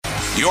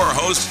your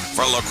host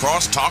for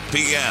Lacrosse Talk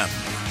PM,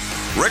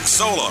 Rick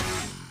Sola.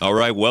 All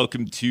right,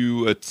 welcome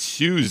to a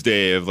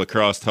Tuesday of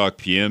Lacrosse Talk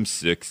PM,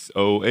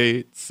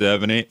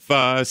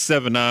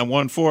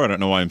 608-785-7914. I don't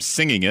know why I'm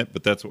singing it,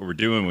 but that's what we're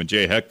doing when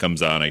Jay Heck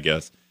comes on, I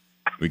guess.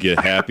 We get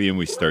happy and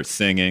we start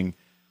singing.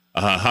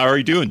 How are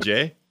you doing,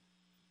 Jay?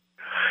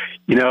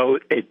 You know,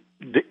 it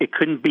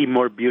couldn't be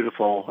more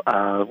beautiful.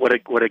 What a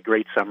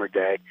great summer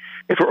day.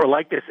 If it were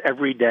like this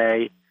every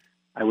day,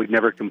 I would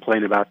never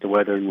complain about the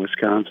weather in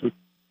Wisconsin.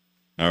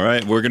 All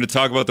right, we're going to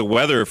talk about the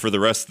weather for the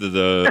rest of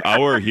the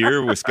hour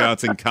here.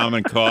 Wisconsin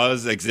Common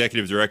Cause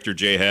Executive Director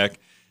Jay Heck.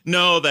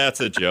 No, that's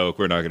a joke.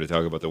 We're not going to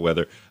talk about the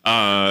weather.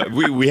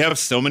 We have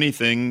so many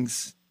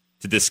things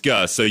to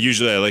discuss. So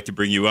usually I like to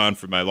bring you on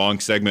for my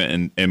long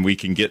segment, and we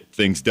can get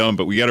things done.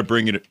 But we got to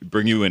bring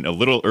you in a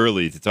little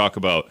early to talk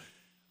about.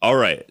 All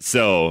right,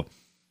 so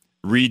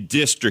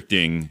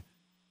redistricting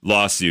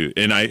lawsuit,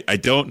 and I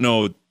don't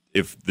know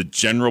if the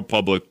general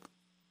public,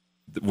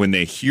 when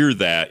they hear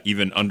that,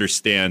 even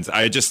understands.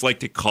 I just like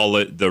to call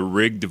it the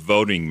rigged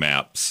voting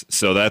maps.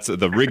 So that's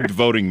the rigged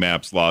voting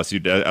maps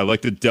lawsuit. I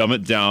like to dumb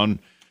it down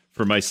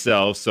for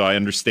myself so I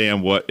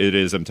understand what it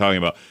is I'm talking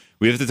about.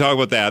 We have to talk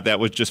about that. That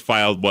was just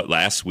filed,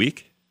 last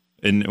week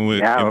in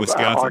Wisconsin?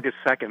 August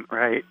 2nd,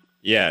 right.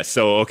 Yeah,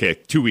 so, okay,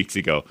 2 weeks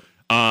ago.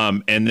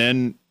 And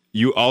then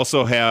you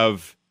also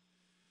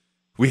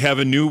we have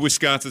a new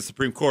Wisconsin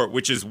Supreme Court,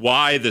 which is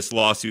why this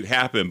lawsuit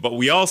happened. But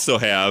we also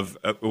have,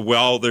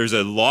 there's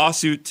a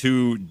lawsuit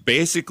to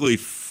basically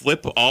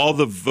flip all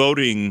the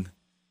voting,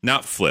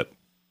 not flip.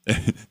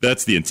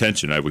 That's the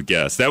intention, I would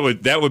guess. That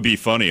would be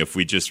funny if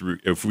we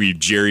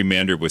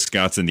gerrymandered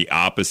Wisconsin the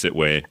opposite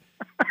way.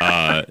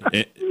 But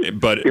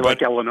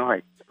like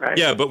Illinois, right?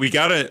 Yeah, but we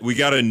got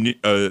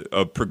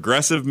a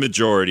progressive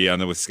majority on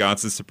the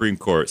Wisconsin Supreme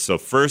Court. So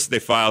first they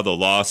filed a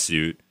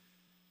lawsuit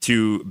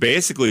to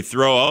basically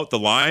throw out the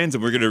lines,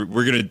 and we're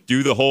gonna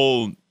do the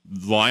whole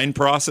line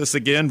process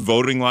again,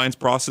 voting lines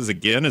process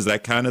again. Is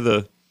that kind of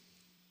the,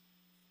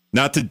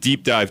 not to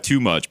deep dive too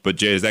much, but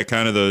Jay, is that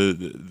kind of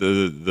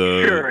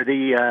the Sure.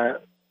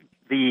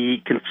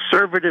 The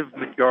conservative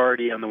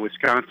majority on the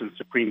Wisconsin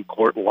Supreme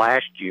Court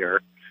last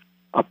year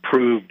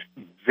approved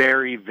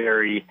very,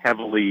 very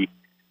heavily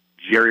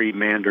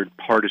gerrymandered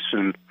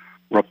partisan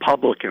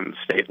Republican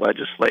state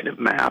legislative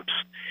maps,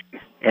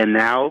 and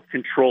now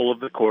control of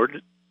the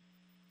court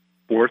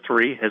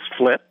 4-3 has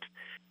flipped,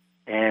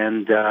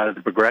 and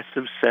the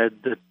progressives said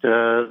that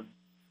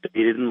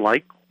they didn't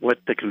like what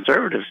the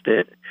conservatives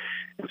did,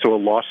 and so a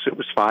lawsuit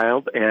was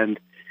filed. And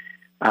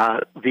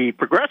the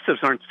progressives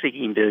aren't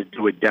seeking to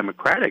do a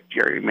Democratic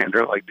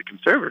gerrymander like the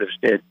conservatives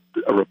did,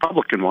 a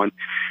Republican one.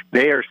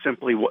 They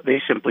simply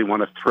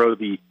want to throw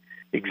the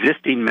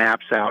existing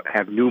maps out,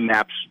 have new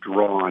maps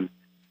drawn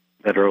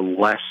that are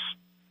less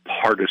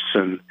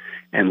partisan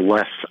and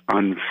less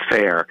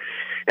unfair.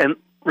 And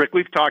Rick,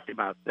 we've talked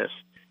about this.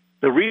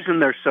 The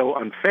reason they're so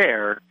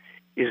unfair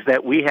is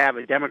that we have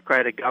a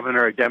Democratic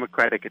governor, a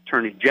Democratic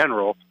attorney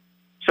general.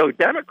 So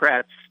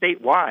Democrats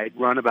statewide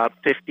run about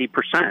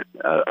 50%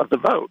 of the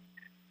vote,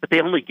 but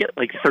they only get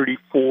like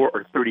 34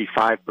 or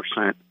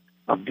 35%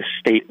 of the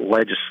state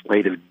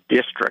legislative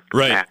district.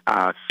 Right.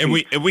 And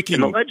we can,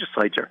 in the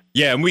legislature.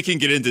 Yeah, and we can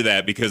get into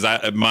that because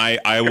I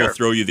will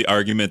throw you the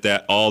argument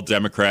that all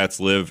Democrats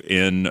live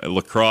in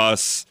La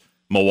Crosse,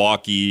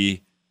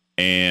 Milwaukee,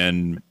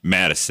 and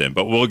Madison,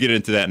 but we'll get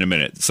into that in a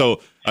minute. So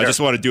sure. I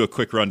just want to do a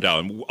quick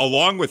rundown.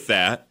 Along with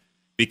that,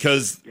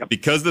 because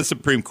the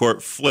Supreme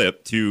Court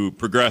flipped to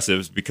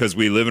progressives, because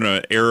we live in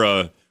an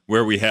era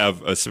where we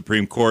have a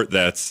Supreme Court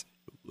that's,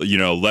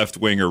 left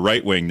wing or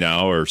right wing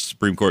now, or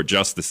Supreme Court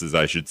justices,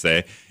 I should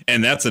say.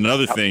 And that's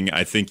another thing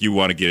I think you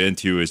want to get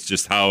into is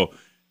just how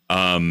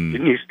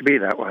it used to be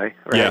that way.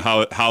 Right?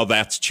 Yeah, how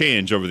that's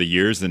changed over the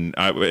years, and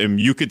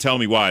you could tell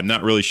me why. I'm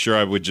not really sure.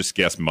 I would just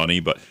guess money,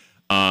 but.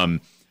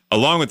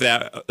 Along with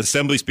that,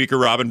 Assembly Speaker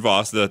Robin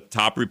Vos, the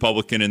top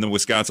Republican in the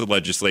Wisconsin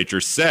legislature,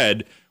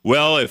 said,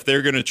 well, if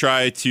they're going to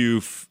try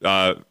to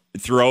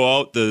throw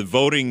out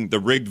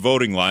the rigged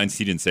voting lines,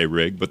 he didn't say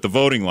rigged, but the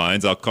voting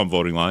lines, outcome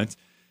voting lines,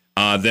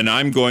 then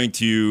I'm going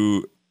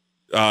to,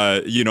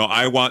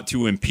 I want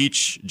to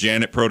impeach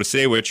Janet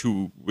Protasewicz,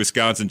 who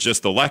Wisconsin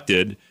just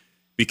elected,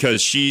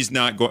 because she's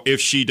not going, if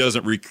she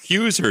doesn't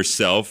recuse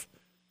herself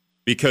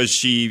because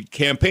she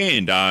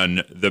campaigned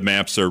on the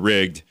maps are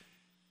rigged,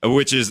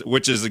 which is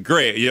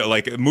great,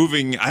 like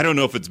moving. I don't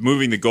know if it's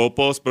moving the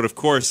goalpost, but of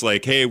course,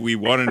 like, hey,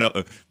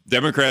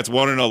 Democrats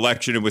won an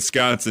election in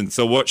Wisconsin,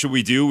 so what should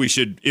we do? We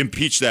should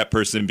impeach that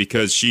person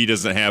because she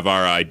doesn't have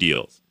our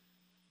ideals.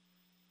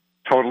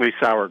 Totally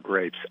sour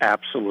grapes,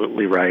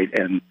 absolutely right,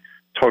 and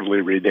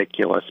totally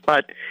ridiculous.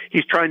 But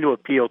he's trying to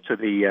appeal to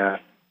the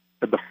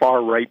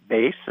far right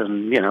base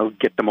and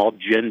get them all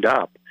ginned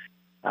up.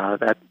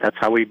 That's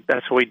how we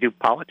do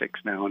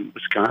politics now in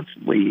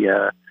Wisconsin.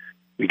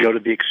 We go to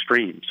the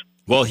extremes.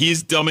 Well,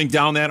 he's dumbing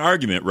down that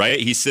argument, right?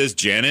 He says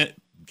Janet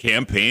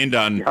campaigned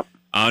on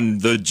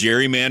the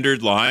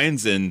gerrymandered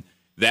lines, and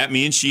that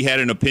means she had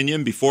an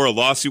opinion before a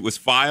lawsuit was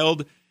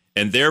filed.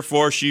 and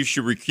therefore she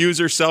should recuse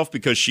herself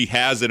because she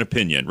has an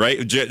opinion,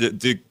 right?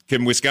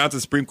 Can Wisconsin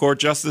Supreme Court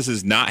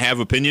justices not have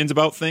opinions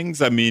about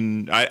things? I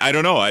mean, I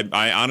don't know.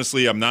 I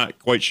honestly, I'm not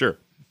quite sure.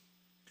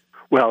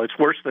 Well, it's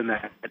worse than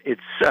that.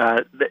 It's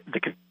the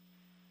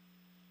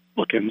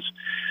Republicans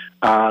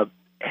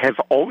have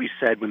always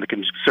said when the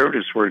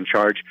conservatives were in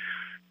charge,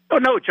 oh,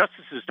 no,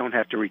 justices don't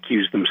have to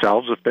recuse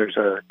themselves if there's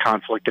a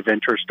conflict of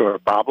interest or a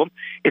problem.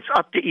 It's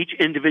up to each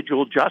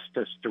individual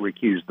justice to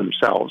recuse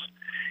themselves.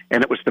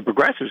 And it was the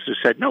progressives who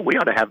said, no, we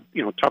ought to have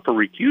tougher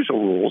recusal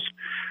rules,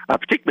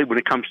 particularly when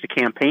it comes to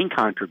campaign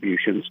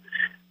contributions.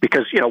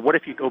 Because, what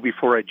if you go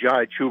before a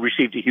judge who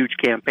received a huge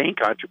campaign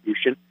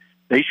contribution?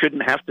 They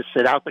shouldn't have to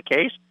sit out the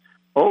case?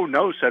 Oh,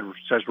 no,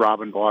 says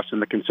Robin Voss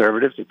and the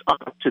conservatives. It's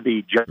up to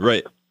the judge.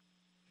 Right.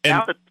 And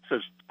now it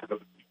says to the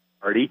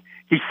party,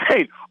 he's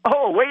saying,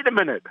 oh, wait a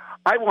minute.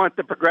 I want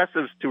the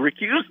progressives to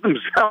recuse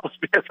themselves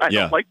because I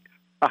don't like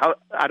how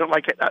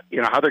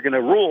they're going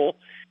to rule.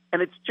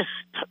 And it's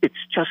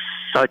just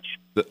such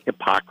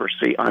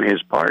hypocrisy on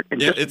his part and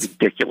just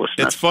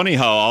ridiculousness. It's funny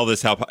how all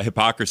this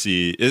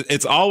hypocrisy,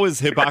 it's always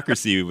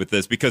hypocrisy with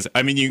this because,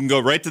 I mean, you can go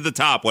right to the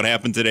top, what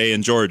happened today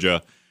in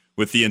Georgia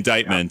with the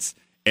indictments,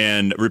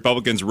 and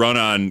Republicans run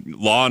on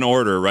law and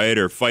order, right,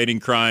 or fighting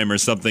crime or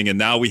something, and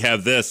now we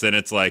have this, and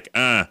it's like,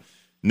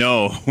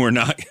 no, we're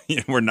not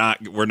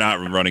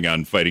running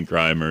on fighting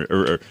crime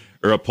or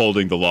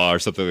upholding the law or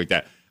something like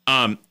that.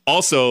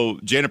 Also,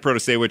 Janet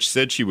Protasiewicz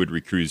said she would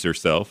recuse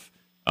herself,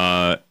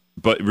 but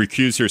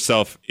recuse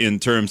herself in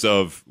terms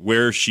of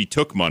where she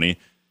took money.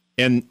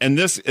 And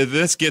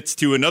this gets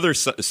to another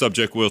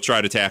subject we'll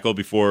try to tackle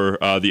before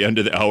the end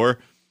of the hour,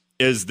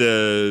 is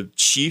the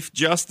Chief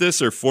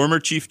Justice or former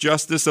Chief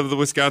Justice of the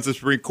Wisconsin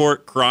Supreme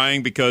Court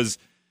crying because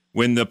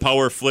when the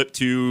power flipped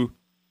to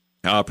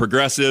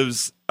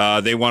progressives,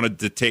 they wanted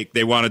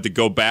to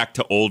go back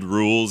to old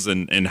rules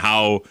and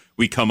how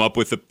we come up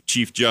with a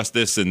Chief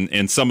Justice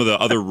and some of the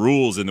other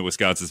rules in the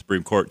Wisconsin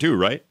Supreme Court too,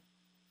 right?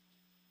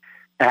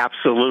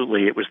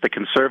 Absolutely. It was the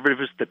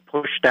conservatives that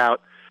pushed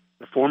out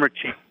the former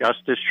Chief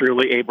Justice,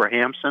 Shirley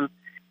Abrahamson.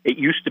 It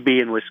used to be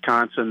in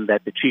Wisconsin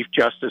that the Chief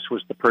Justice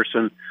was the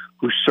person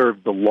who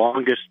served the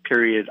longest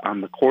period on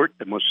the court,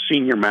 the most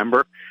senior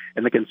member.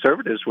 And the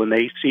conservatives, when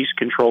they seized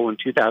control in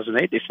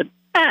 2008, they said,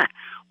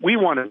 we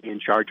want to be in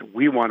charge.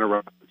 We want to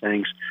run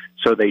things.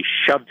 So they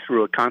shoved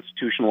through a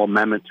constitutional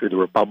amendment through the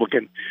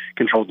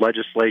Republican-controlled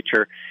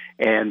legislature.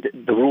 And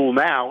the rule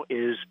now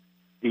is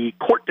the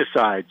court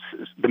decides.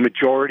 The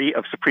majority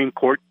of Supreme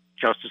Court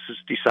justices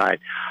decide.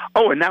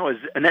 Oh, and now is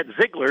Annette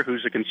Ziegler,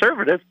 who's a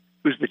conservative,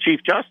 who's the Chief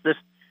Justice,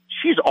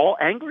 she's all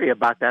angry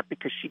about that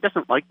because she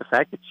doesn't like the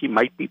fact that she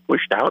might be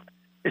pushed out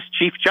as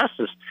Chief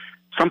Justice,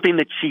 something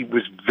that she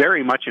was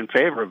very much in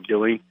favor of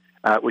doing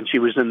when she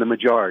was in the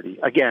majority.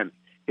 Again,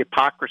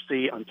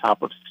 hypocrisy on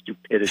top of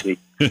stupidity.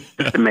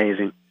 It's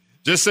amazing.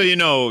 Just so you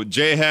know,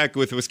 Jay Heck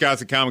with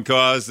Wisconsin Common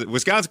Cause.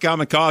 Wisconsin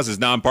Common Cause is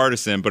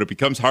nonpartisan, but it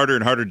becomes harder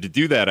and harder to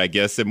do that, I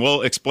guess. And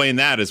we'll explain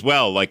that as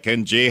well. Like,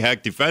 can Jay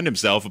Heck defend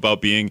himself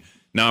about being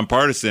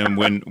nonpartisan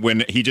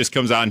when he just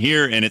comes on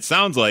here and it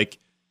sounds like,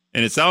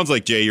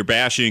 Jay, you're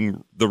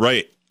bashing the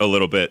right a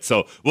little bit.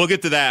 So we'll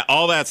get to that,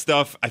 all that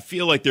stuff. I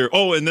feel like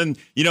and then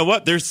you know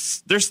what?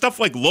 There's stuff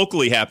like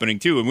locally happening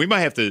too, and we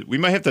might have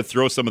to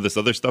throw some of this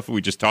other stuff that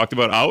we just talked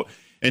about out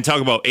and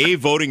talk about A,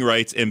 voting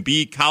rights, and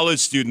B, college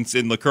students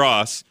in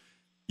lacrosse,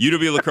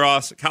 UW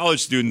lacrosse,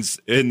 college students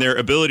and their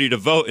ability to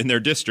vote in their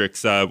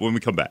districts when we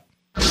come back.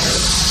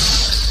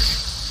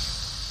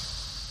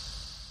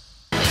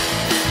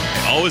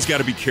 Always got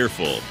to be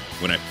careful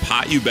when I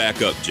pot you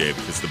back up, Jay,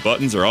 because the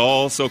buttons are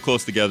all so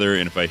close together,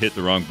 and if I hit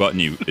the wrong button,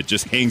 it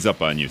just hangs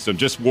up on you. So I'm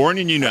just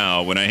warning you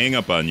now, when I hang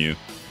up on you,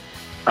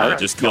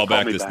 just call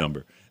back this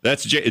number.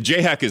 That's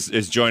Jay Heck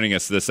is joining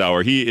us this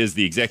hour. He is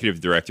the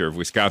executive director of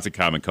Wisconsin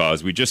Common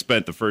Cause. We just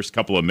spent the first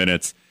couple of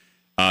minutes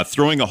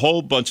throwing a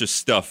whole bunch of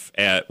stuff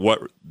at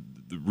what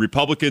the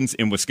Republicans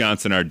in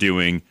Wisconsin are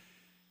doing.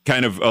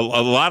 Kind of a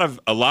lot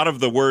of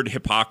the word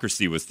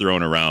hypocrisy was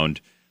thrown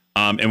around.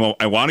 And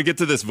I want to get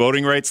to this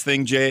voting rights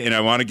thing, Jay, and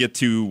I want to get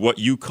to what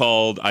you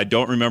called, I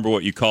don't remember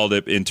what you called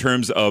it, in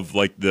terms of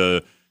like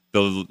the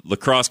La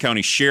Crosse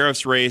County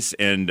Sheriff's race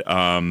and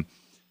a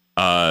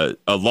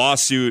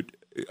lawsuit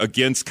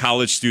against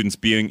college students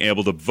being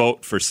able to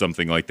vote for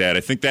something like that. I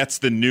think that's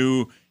the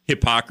new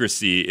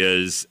hypocrisy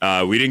is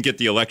we didn't get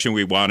the election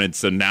we wanted,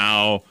 so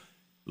now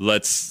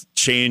let's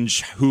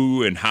change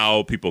who and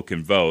how people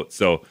can vote.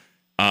 So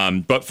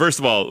but first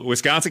of all,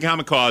 Wisconsin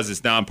Common Cause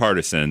is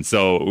nonpartisan.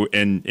 So,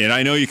 and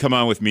I know you come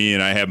on with me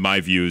and I have my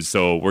views,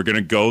 so we're going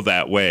to go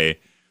that way.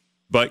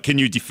 But can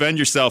you defend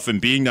yourself in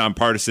being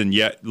nonpartisan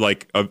yet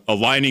like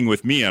aligning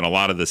with me on a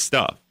lot of this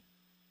stuff?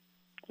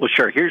 Well,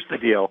 sure. Here's the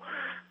deal.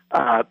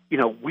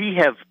 We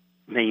have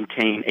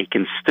maintained a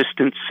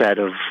consistent set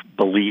of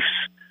beliefs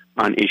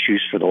on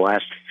issues for the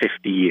last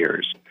 50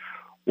 years.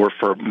 We're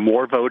for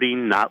more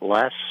voting, not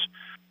less.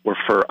 We're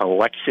for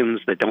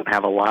elections that don't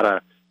have a lot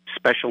of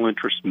special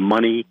interest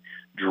money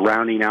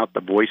drowning out the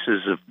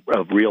voices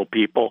of real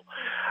people.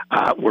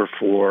 We're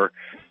for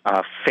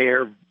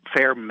fair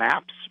fair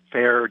maps,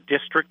 fair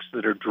districts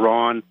that are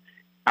drawn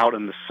out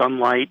in the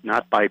sunlight,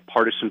 not by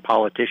partisan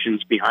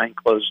politicians behind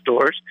closed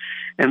doors.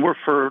 And we're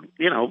for,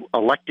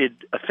 elected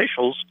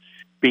officials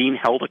being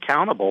held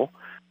accountable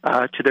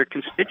to their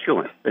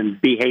constituents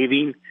and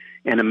behaving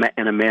in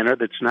a manner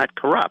that's not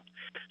corrupt.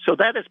 So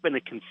that has been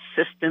a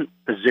consistent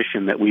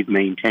position that we've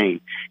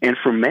maintained. And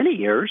for many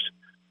years,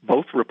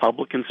 both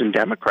Republicans and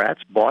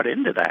Democrats bought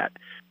into that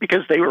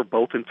because they were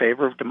both in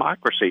favor of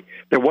democracy.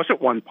 There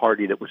wasn't one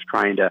party that was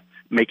trying to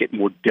make it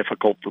more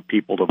difficult for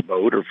people to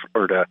vote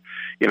or to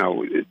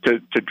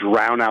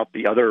drown out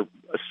the other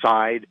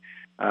side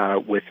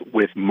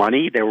with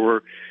money. There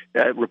were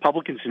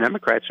Republicans and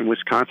Democrats in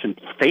Wisconsin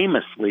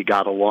famously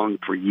got along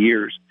for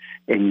years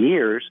and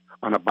years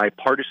on a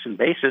bipartisan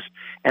basis,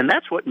 and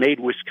that's what made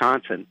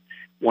Wisconsin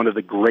one of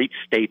the great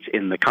states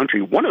in the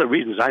country. One of the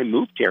reasons I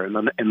moved here in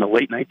the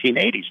late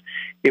 1980s,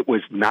 it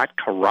was not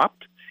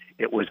corrupt,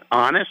 it was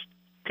honest,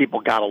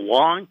 people got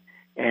along,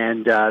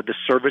 and the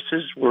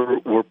services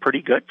were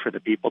pretty good for the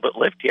people that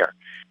lived here.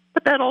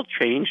 But that all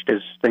changed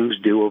as things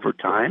do over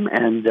time,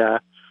 and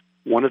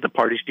one of the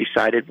parties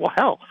decided, well,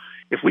 hell,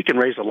 if we can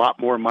raise a lot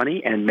more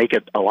money and make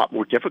it a lot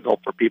more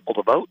difficult for people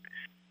to vote,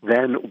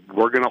 then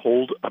we're going to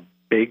hold a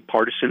big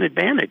partisan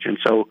advantage. And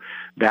so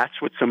that's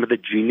what some of the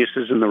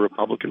geniuses in the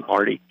Republican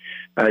Party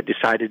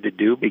decided to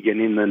do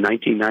beginning in the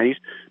 1990s.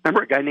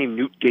 Remember a guy named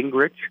Newt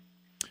Gingrich?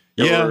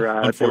 There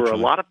were a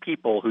lot of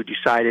people who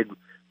decided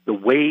the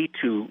way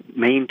to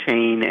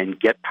maintain and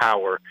get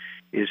power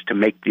is to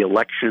make the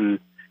election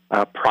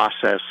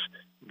process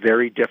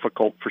very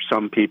difficult for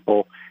some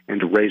people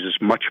and to raise as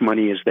much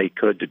money as they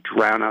could to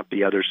drown out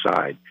the other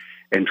side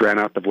and drown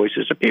out the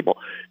voices of people.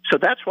 So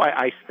that's why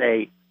I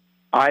say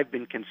I've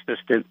been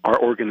consistent. Our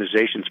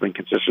organization's been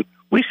consistent.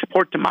 We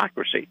support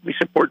democracy. We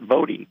support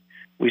voting.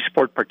 We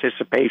support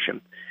participation.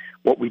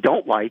 What we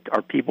don't like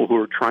are people who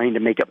are trying to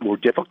make it more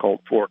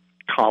difficult for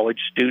college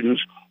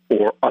students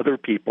or other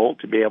people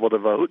to be able to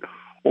vote,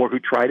 or who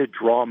try to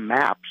draw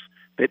maps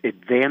that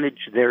advantage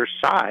their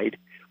side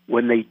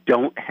when they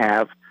don't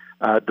have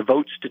the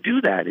votes to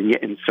do that.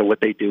 And so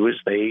what they do is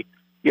they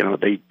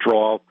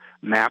draw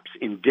maps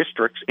in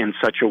districts in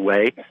such a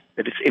way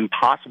that it's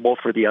impossible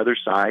for the other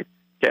side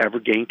to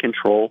ever gain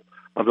control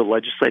of the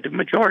legislative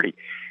majority.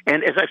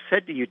 And as I've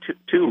said to you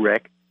too,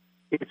 Rick,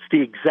 it's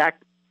the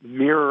exact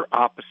mirror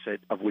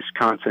opposite of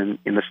Wisconsin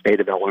in the state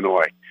of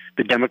Illinois.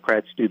 The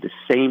Democrats do the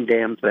same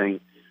damn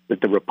thing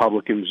that the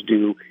Republicans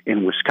do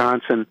in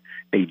Wisconsin.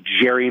 They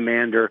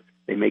gerrymander.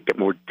 They make it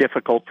more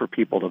difficult for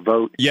people to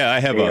vote. Yeah,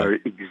 they are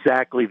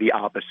exactly the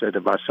opposite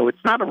of us. So it's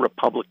not a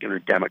Republican or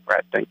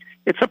Democrat thing.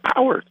 It's a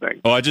power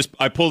thing. Oh,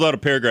 I pulled out a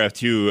paragraph,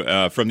 too,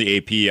 from the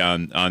AP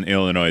on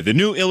Illinois. The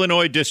new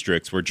Illinois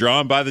districts were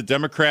drawn by the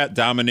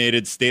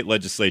Democrat-dominated state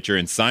legislature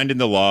and signed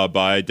into law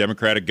by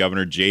Democratic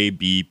Governor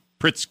J.B.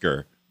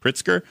 Pritzker.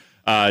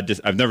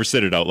 I've never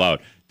said it out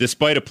loud.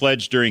 Despite a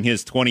pledge during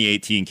his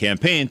 2018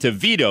 campaign to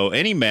veto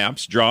any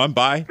maps drawn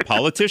by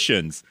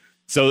politicians.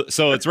 So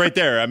it's right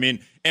there. I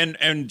mean,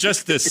 and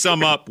just to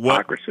sum up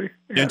what the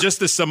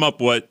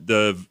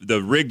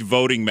rigged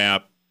voting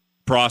map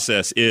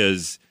process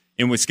is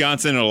in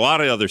Wisconsin and a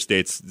lot of other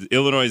states,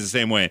 Illinois is the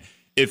same way.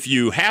 If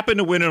you happen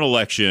to win an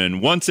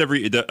election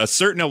a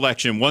certain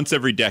election once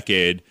every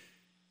decade,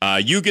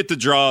 you get to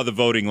draw the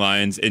voting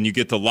lines and you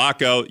get to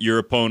lock out your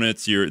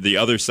opponents, the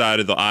other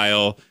side of the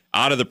aisle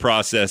out of the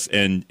process.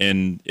 And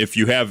if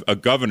you have a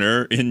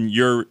governor in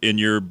your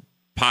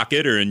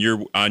pocket or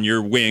on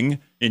your wing,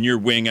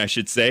 I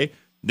should say,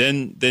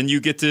 then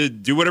you get to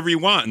do whatever you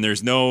want, and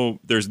there's no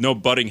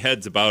butting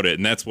heads about it.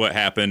 And that's what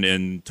happened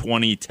in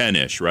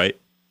 2010-ish, right?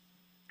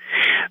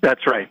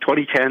 That's right.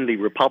 2010, the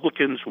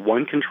Republicans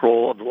won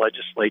control of the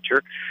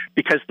legislature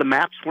because the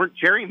maps weren't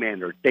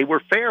gerrymandered. They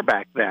were fair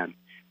back then,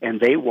 and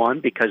they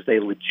won because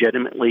they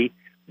legitimately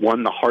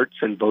won the hearts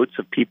and votes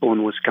of people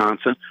in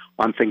Wisconsin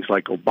on things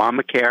like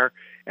Obamacare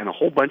and a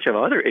whole bunch of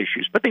other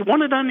issues. But they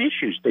won it on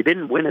issues. They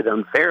didn't win it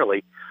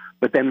unfairly.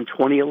 But then in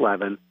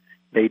 2011,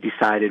 they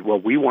decided, well,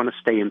 we want to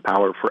stay in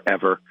power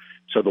forever.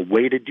 So the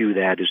way to do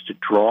that is to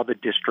draw the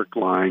district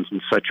lines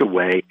in such a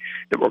way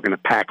that we're going to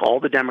pack all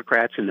the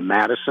Democrats into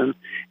Madison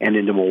and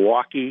into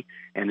Milwaukee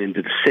and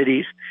into the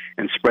cities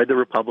and spread the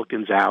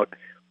Republicans out.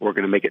 We're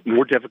going to make it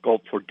more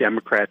difficult for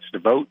Democrats to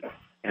vote,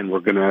 and we're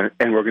going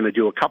to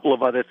do a couple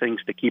of other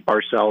things to keep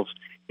ourselves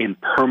in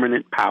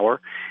permanent power.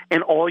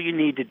 And all you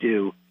need to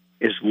do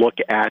is look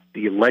at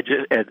the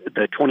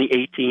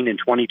 2018 and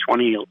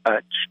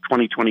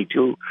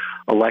 2022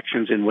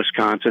 elections in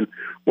Wisconsin,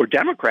 where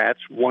Democrats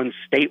won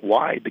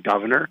statewide, the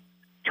governor,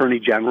 attorney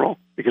general,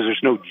 because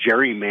there's no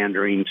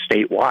gerrymandering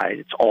statewide.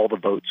 It's all the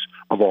votes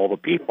of all the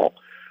people.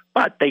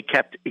 But they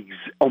kept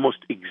almost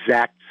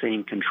exact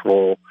same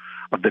control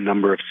of the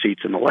number of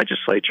seats in the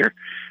legislature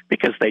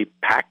because they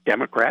packed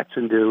Democrats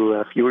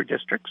into fewer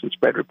districts and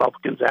spread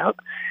Republicans out,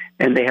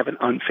 and they have an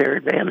unfair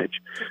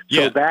advantage.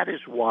 So that is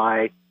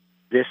why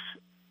this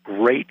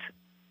great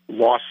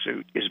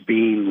lawsuit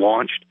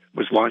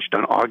was launched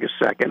on August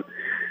 2nd,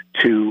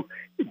 to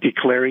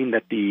declaring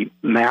that the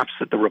maps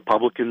that the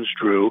Republicans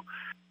drew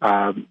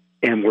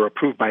and were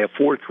approved by a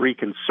 4-3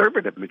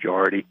 conservative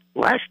majority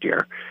last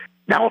year,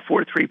 now a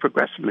 4-3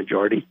 progressive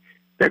majority,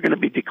 they're going to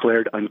be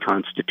declared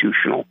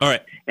unconstitutional. All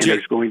right. And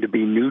there's going to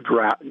be new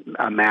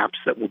maps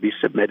that will be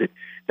submitted.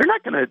 They're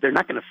not going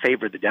to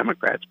favor the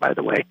Democrats, by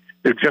the way.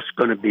 They're just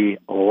going to be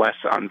less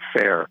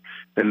unfair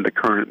than the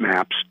current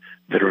maps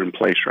that are in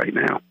place right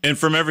now. And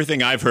from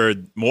everything I've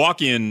heard,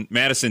 Milwaukee and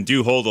Madison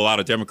do hold a lot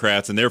of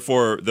Democrats, and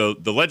therefore the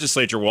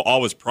legislature will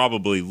always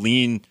probably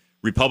lean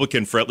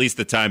Republican for at least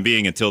the time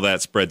being until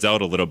that spreads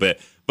out a little bit.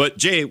 But,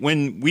 Jay,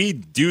 when we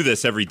do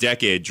this every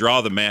decade,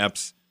 draw the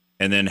maps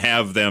and then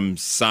have them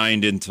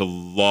signed into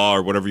law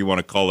or whatever you want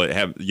to call it,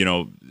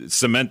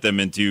 cement them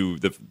into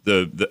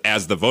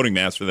as the voting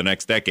maps for the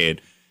next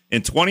decade.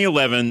 In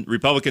 2011,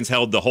 Republicans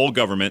held the whole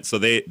government, so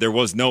there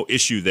was no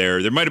issue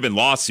there. There might have been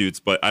lawsuits,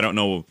 but I don't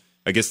know.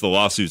 I guess the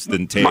lawsuits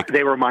didn't take.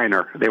 They were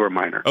minor.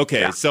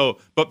 Okay, yeah.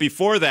 But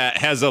before that,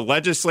 has a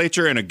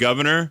legislature and a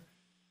governor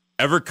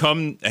ever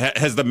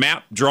has the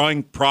map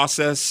drawing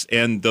process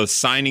and the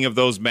signing of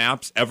those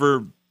maps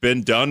ever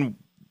been done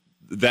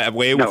that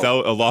way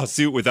without a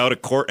lawsuit, without a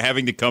court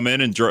having to come in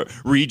and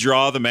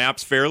redraw the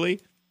maps fairly?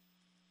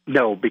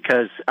 No,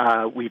 because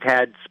we've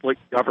had split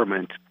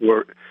government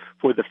for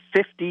the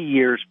 50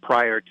 years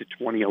prior to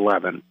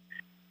 2011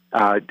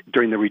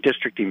 during the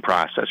redistricting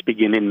process,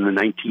 beginning in the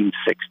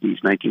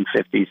 1960s,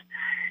 1950s.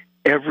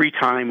 Every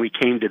time we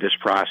came to this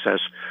process,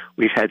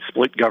 we've had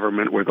split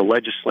government where the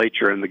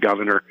legislature and the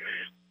governor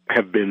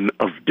have been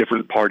of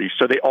different parties.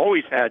 So they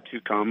always had to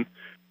come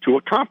to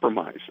a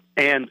compromise.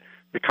 And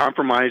the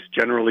compromise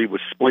generally was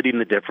splitting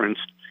the difference.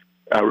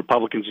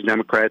 Republicans and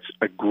Democrats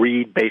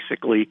agreed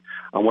basically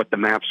on what the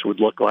maps would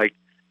look like.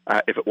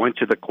 If it went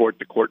to the court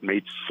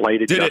made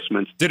slight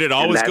adjustments. Did it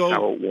always go? That's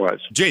how it was.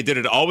 Jay, did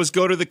it always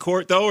go to the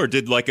court, though, or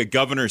did like a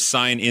governor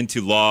sign into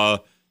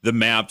law the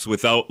maps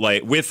with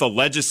a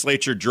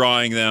legislature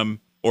drawing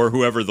them or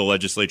whoever the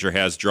legislature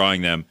has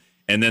drawing them,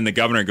 and then the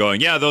governor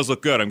going, yeah, those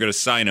look good, I'm going to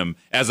sign them,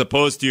 as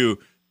opposed to,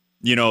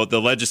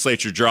 the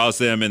legislature draws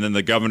them and then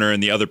the governor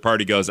and the other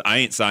party goes, I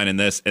ain't signing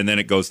this, and then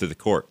it goes to the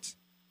courts,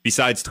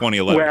 besides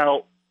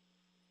 2011?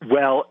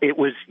 Well, it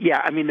was,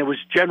 there was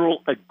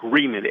general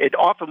agreement. It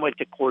often went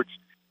to courts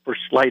for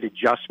slight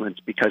adjustments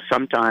because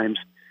sometimes,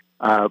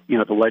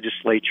 the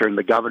legislature and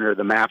the governor,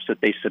 the maps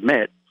that they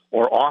submit,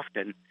 or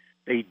often,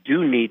 they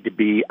do need to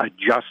be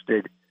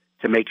adjusted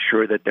to make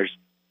sure that there's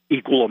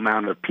equal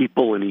amount of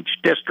people in each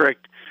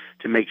district,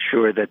 to make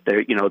sure that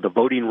the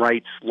voting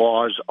rights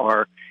laws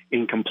are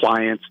in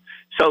compliance.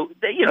 So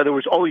there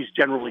was always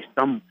generally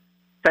some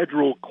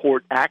federal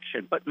court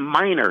action, but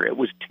minor. It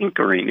was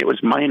tinkering. It was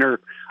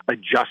minor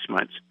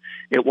adjustments.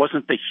 It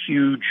wasn't the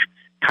huge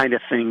kind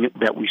of thing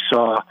that we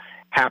saw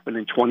happen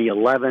in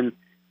 2011,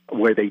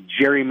 where they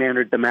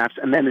gerrymandered the maps,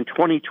 and then in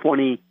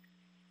 2021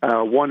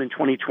 and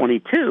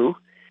 2022.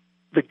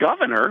 The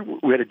governor,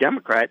 we had a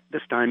Democrat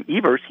this time,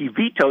 Evers, he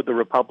vetoed the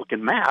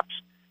Republican maps,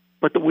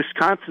 but the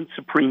Wisconsin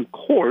Supreme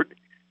Court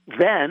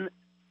then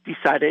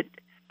decided,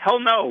 hell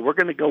no, we're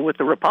going to go with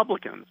the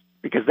Republicans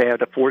because they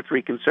had a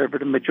 4-3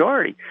 conservative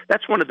majority.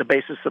 That's one of the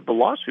basis of the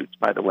lawsuits,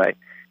 by the way.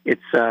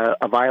 It's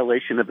a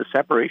violation of the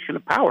separation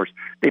of powers.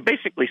 They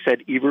basically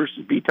said Evers'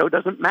 veto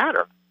doesn't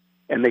matter,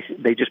 and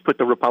they just put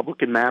the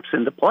Republican maps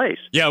into place.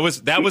 Yeah,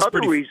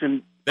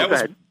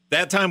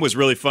 that time was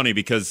really funny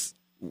because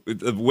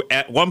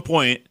at one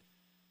point,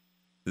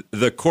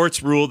 the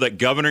courts ruled that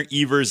Governor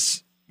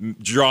Evers'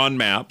 drawn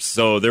maps.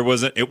 So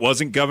it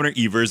wasn't Governor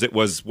Evers. It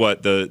was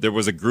there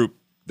was a group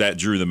that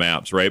drew the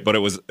maps, right? But it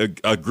was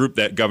a group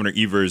that Governor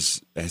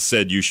Evers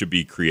said you should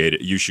be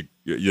created.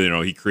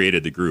 He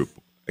created the group.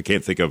 I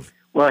can't think of.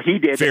 Well, he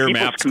did Fair the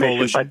Maps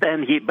Coalition,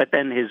 Coalition, but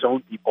then his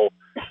own people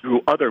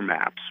drew other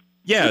maps.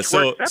 Yeah,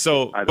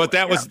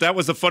 that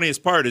was the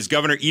funniest part is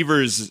Governor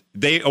Evers,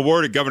 they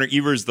awarded Governor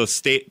Evers the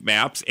state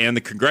maps and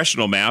the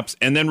congressional maps,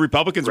 and then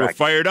Republicans were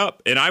fired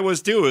up, and I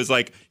was too. It was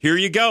like, here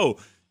you go.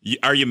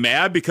 Are you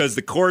mad because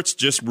the courts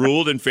just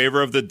ruled in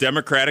favor of the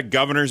Democratic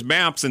governor's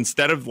maps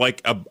instead of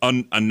like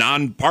a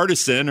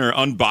nonpartisan or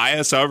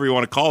unbiased, however you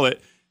want to call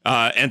it,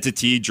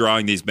 entity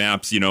drawing these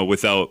maps,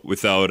 without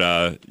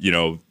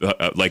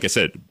like I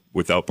said,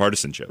 without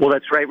partisanship. Well,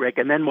 that's right, Rick.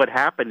 And then what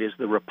happened is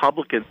the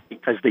Republicans,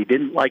 because they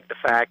didn't like the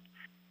fact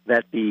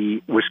that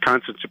the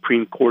Wisconsin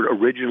Supreme Court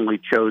originally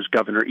chose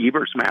Governor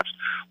Evers' maps,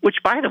 which,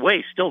 by the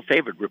way, still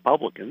favored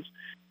Republicans,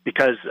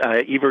 because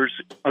Evers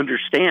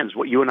understands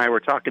what you and I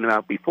were talking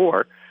about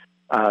before.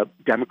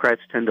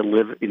 Democrats tend to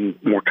live in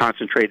more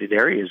concentrated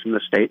areas in the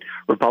state.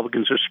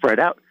 Republicans are spread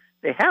out.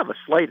 They have a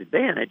slight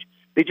advantage.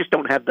 They just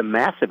don't have the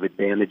massive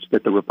advantage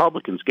that the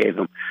Republicans gave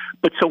them.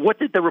 But so what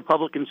did the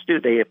Republicans do?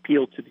 They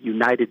appealed to the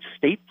United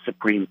States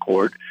Supreme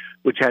Court,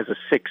 which has a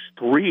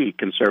 6-3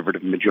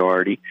 conservative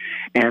majority.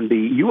 And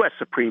the U.S.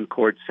 Supreme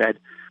Court said,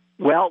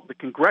 well, the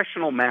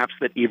congressional maps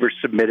that Evers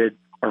submitted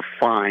are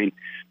fine,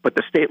 but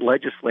the state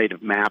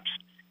legislative maps,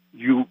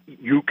 you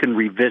can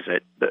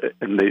revisit.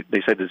 And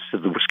they said this to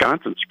the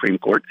Wisconsin Supreme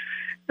Court.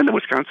 And the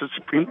Wisconsin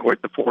Supreme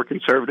Court, the 4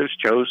 conservatives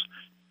chose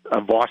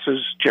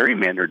Voss's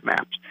gerrymandered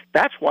maps.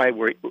 That's why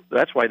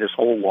this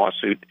whole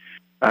lawsuit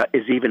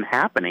is even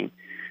happening,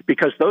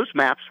 because those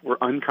maps were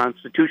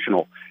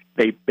unconstitutional.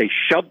 They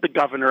shoved the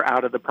governor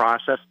out of the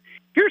process.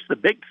 Here's the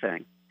big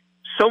thing.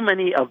 So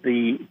many of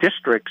the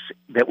districts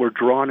that were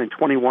drawn in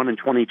 21 and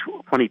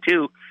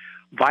 2022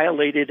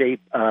 violated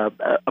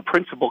a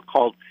principle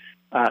called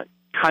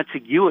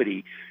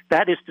contiguity.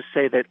 That is to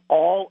say that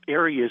all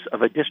areas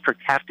of a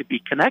district have to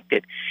be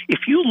connected.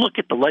 If you look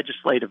at the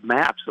legislative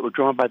maps that were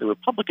drawn by the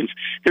Republicans,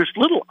 there's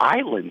little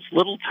islands,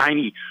 little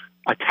tiny,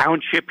 a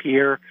township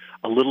here,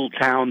 a little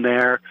town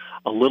there,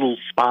 a little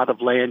spot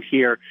of land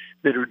here,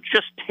 that are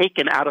just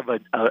taken out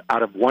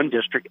of one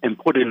district and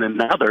put in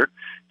another,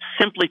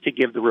 simply to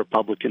give the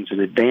Republicans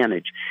an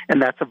advantage.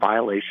 And that's a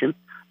violation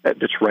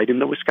that's right in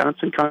the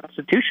Wisconsin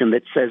Constitution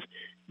that says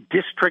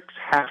districts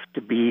have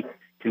to be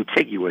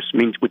contiguous,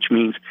 which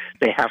means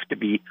they have to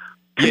be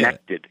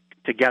connected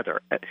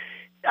together.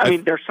 I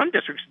mean, there are some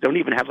districts that don't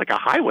even have like a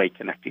highway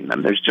connecting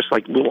them. There's just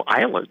like little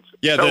islands.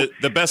 Yeah, so,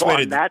 the best way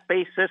on that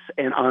basis,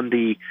 and on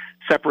the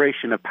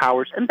separation of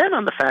powers, and then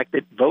on the fact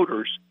that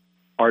voters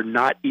are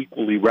not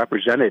equally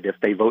represented if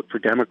they vote for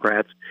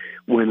Democrats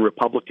when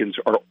Republicans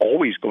are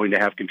always going to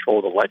have control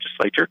of the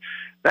legislature.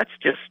 That's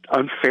just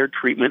unfair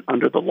treatment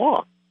under the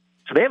law.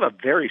 So they have a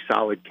very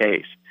solid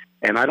case,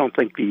 and I don't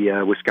think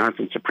the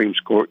Wisconsin Supreme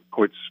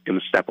Court's going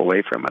to step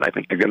away from it. I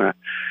think they're going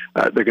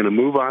to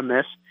move on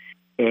this,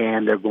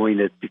 and they're going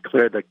to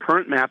declare the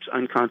current maps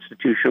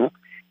unconstitutional.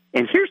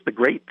 And here's the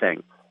great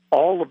thing.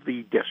 All of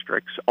the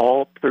districts,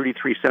 all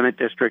 33 Senate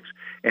districts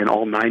and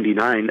all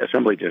 99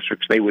 Assembly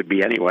districts, they would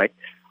be anyway,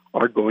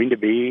 are going to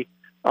be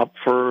up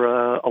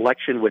for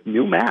election with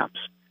new maps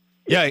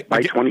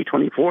by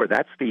 2024.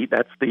 That's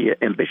the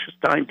ambitious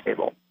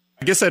timetable.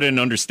 I guess I didn't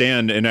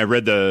understand, and I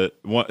read the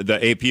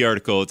AP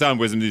article. It's on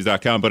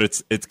wisdomnews.com,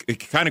 but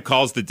it kind of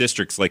calls the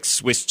districts like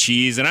Swiss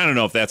cheese, and I don't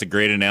know if that's a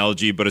great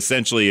analogy, but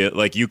essentially,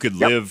 like you could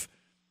live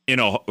in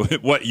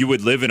you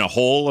would live in a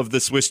hole of the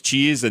Swiss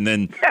cheese, and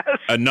then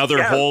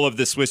another hole of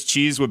the Swiss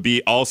cheese would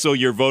be also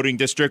your voting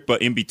district,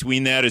 but in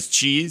between that is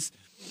cheese.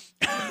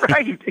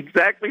 Right,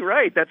 exactly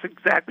right. That's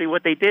exactly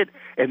what they did,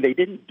 and they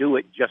didn't do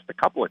it just a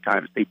couple of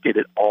times. They did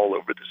it all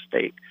over the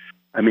state.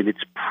 I mean,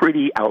 it's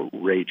pretty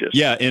outrageous.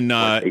 Yeah,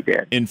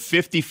 in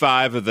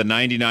 55 of the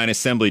 99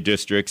 Assembly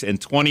districts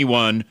and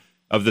 21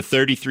 of the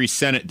 33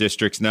 Senate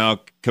districts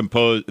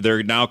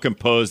they're now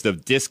composed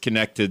of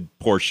disconnected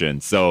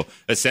portions. So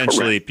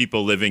essentially,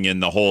 people living in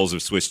the holes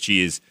of Swiss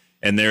cheese,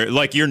 and they're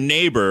like your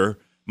neighbor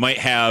might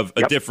have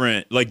a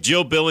different. Like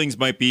Jill Billings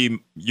might be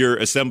your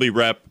assembly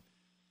rep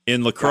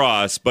in La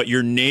Crosse, but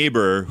your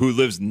neighbor who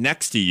lives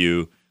next to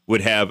you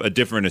would have a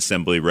different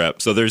assembly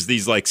rep. So there's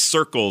these like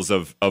circles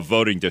of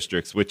voting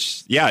districts,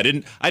 which I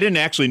didn't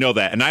actually know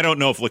that. And I don't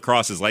know if La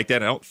Crosse is like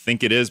that. I don't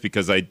think it is,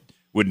 because I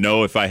would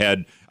know if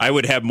I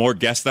would have more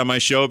guests on my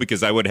show,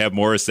 because I would have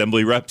more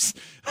assembly reps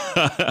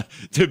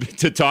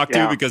to talk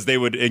to, because they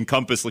would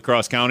encompass La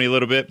Crosse County a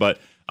little bit. But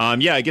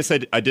I guess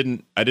I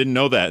didn't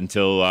know that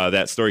until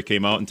that story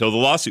came out, until the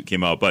lawsuit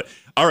came out. But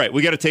all right,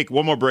 we got to take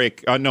one more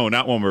break. No,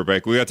 not one more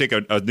break. We got to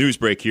take a news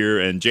break here.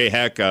 And Jay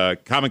Heck,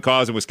 Common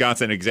Cause in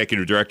Wisconsin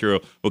executive director,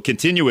 will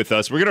continue with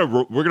us. We're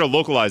gonna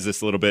localize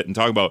this a little bit and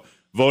talk about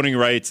voting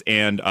rights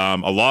and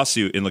a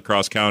lawsuit in La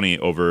Crosse County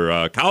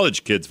over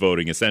college kids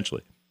voting,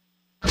 essentially.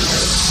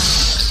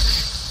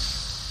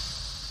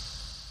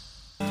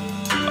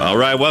 All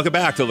right, welcome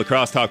back to La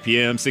Crosse Talk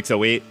PM,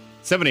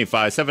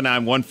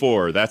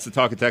 608-785-7914. That's the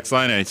talk and text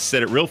line. I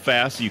said it real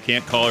fast, so you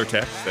can't call or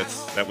text.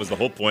 That was the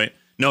whole point.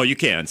 No, you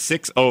can.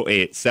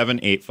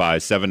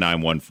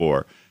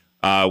 608-785-7914.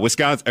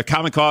 Wisconsin,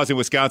 Common Cause in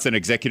Wisconsin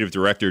executive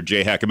director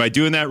Jay Heck. Am I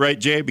doing that right,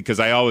 Jay? Because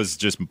I always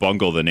just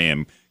bungle the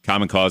name.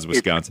 Common Cause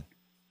Wisconsin.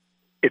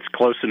 It's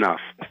close enough.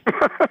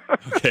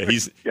 Okay,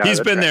 he's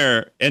been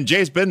there, and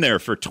Jay's been there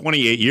for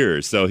 28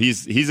 years, so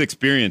he's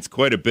experienced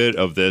quite a bit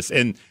of this.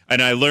 And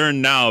I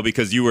learned now,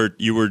 because you were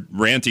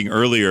ranting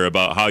earlier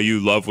about how you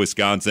love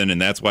Wisconsin,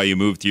 and that's why you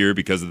moved here,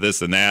 because of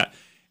this and that.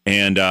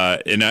 And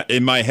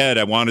in my head,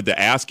 I wanted to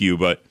ask you,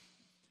 but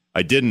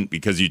I didn't,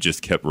 because you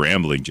just kept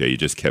rambling, Jay. You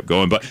just kept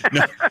going. But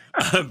no,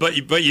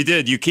 but you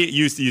did. You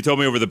told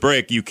me over the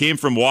break you came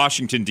from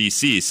Washington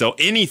D.C. So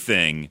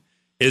anything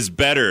is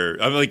better.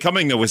 I mean,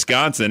 coming to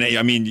Wisconsin,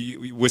 I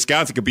mean,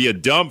 Wisconsin could be a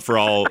dump for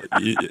all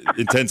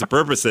intents and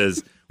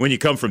purposes when you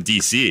come from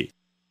D.C.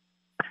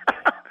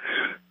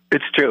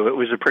 It's true. It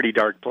was a pretty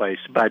dark place,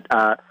 but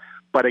I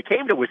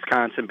came to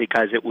Wisconsin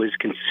because it was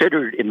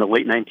considered in the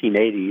late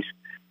 1980s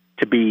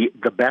to be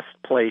the best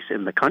place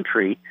in the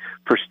country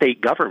for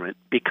state government,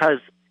 because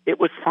it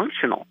was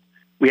functional.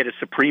 We had a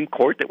Supreme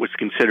Court that was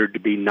considered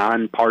to be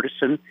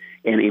nonpartisan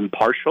and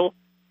impartial.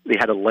 We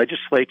had a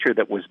legislature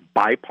that was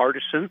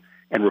bipartisan,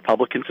 and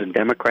Republicans and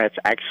Democrats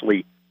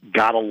actually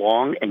got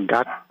along and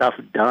got stuff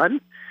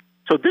done.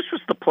 So this was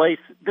the place.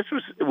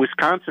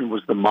 Wisconsin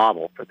was the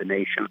model for the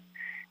nation.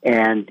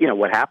 And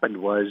what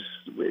happened was,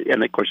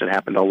 and of course it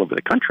happened all over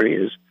the country,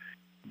 is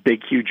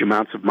big, huge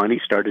amounts of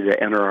money started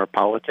to enter our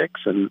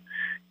politics, and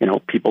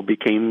people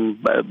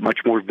became much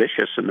more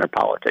vicious in their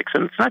politics.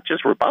 And it's not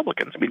just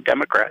Republicans. I mean,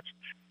 Democrats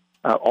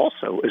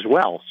also as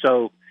well.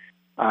 So,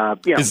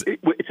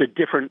 it's a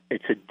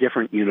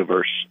different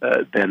universe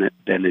than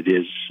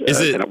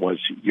it was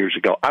years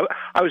ago.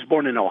 I was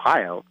born in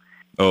Ohio,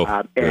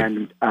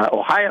 and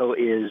Ohio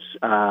is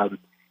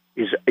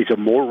a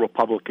more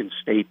Republican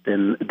state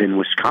than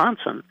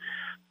Wisconsin.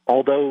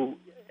 Although,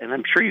 and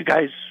I'm sure you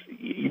guys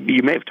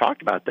you may have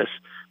talked about this.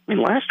 I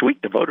mean, last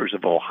week the voters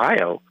of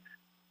Ohio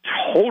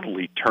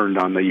totally turned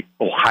on the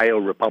Ohio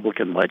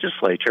Republican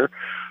legislature,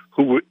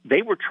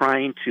 they were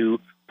trying to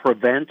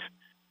prevent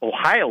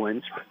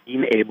Ohioans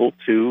being able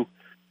to,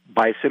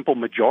 by a simple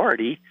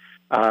majority,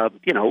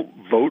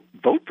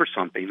 vote for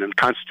something, a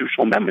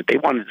constitutional amendment. They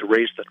wanted to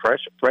raise the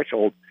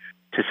threshold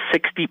to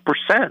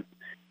 60%.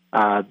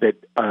 That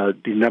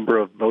the number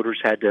of voters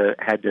had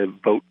to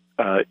vote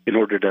in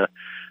order to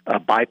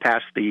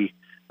bypass the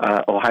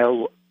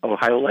Ohio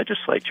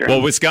legislature.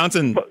 Well,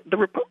 Wisconsin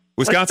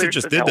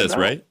just did this,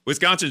 right?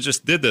 Wisconsin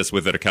just did this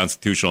with a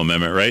constitutional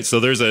amendment, right? So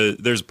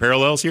there's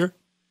parallels here.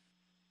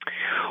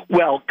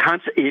 Well,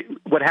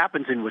 what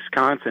happens in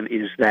Wisconsin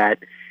is that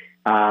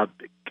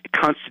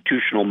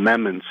constitutional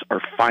amendments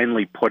are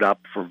finally put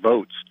up for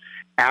votes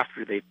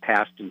after they've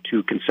passed in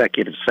 2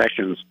 consecutive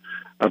sessions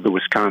of the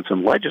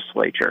Wisconsin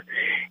legislature.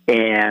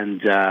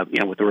 And,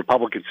 with the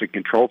Republicans in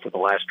control for the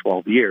last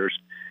 12 years,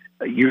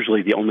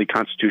 usually the only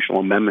constitutional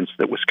amendments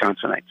that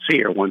Wisconsinites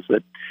see are ones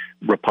that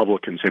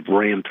Republicans have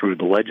ran through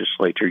the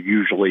legislature,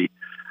 usually,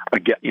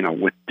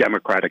 with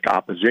Democratic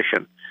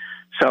opposition.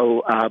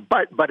 So,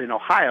 but in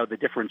Ohio, the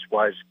difference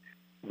was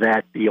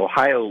that the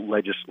Ohio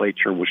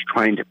legislature was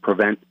trying to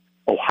prevent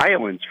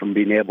Ohioans from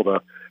being able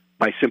to,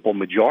 by simple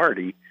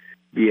majority,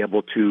 be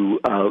able to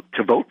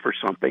vote for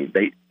something.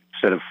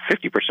 Instead of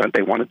 50%,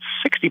 they wanted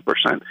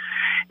 60%,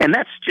 and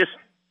that's just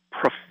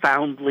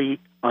profoundly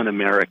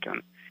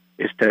un-American.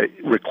 Is to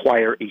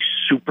require a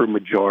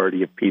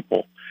supermajority of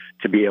people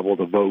to be able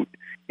to vote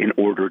in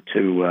order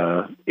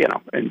to,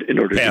 in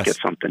order to get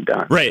something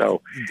done. Right.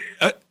 So,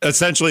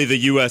 essentially, the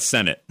U.S.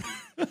 Senate.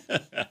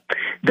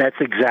 That's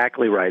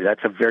exactly right.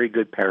 That's a very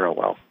good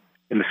parallel.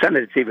 In the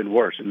Senate, it's even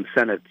worse. In the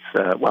Senate,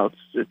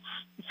 it's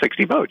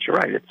 60 votes. You're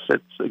right.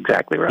 It's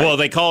exactly right. Well,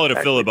 they call it a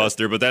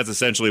filibuster, but that's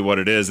essentially what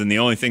it is. And the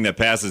only thing that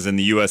passes in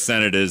the U.S.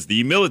 Senate is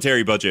the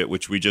military budget,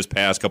 which we just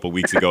passed a couple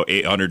weeks ago,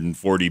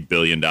 $840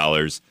 billion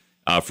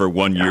for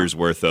 1 year's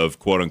worth of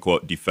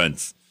quote-unquote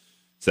defense.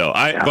 So,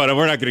 but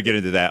we're not going to get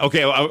into that.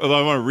 Okay, I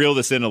want to reel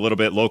this in a little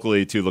bit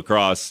locally to La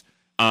Crosse.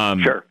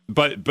 Sure.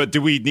 But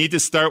do we need to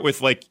start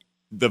with,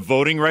 the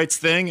voting rights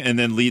thing and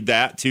then lead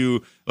that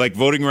to,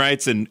 voting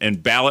rights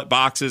and ballot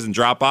boxes and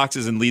drop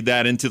boxes and lead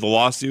that into the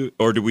lawsuit?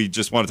 Or do we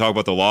just want to talk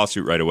about the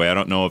lawsuit right away? I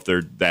don't know if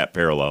they're that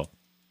parallel.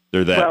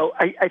 They're that. Well,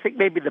 I think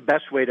maybe the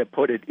best way to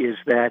put it is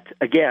that,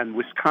 again,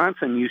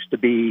 Wisconsin used to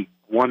be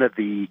one of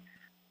the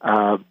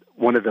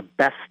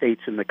best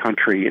states in the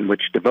country in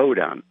which to vote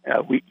on.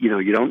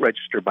 You don't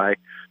register by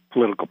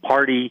political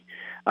party.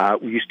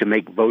 We used to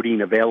make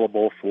voting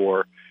available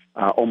for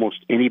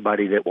almost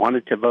anybody that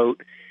wanted to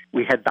vote.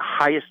 We had the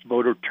highest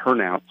voter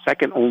turnout,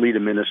 second only to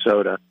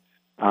Minnesota,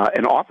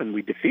 and often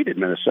we defeated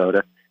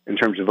Minnesota in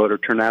terms of voter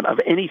turnout of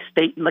any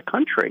state in the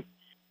country.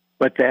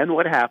 But then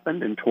what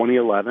happened in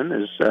 2011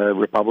 is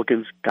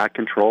Republicans got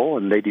control,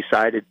 and they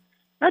decided,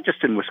 not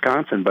just in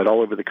Wisconsin, but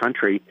all over the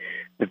country,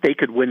 that they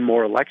could win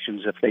more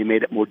elections if they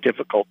made it more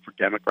difficult for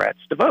Democrats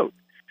to vote.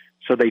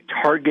 So they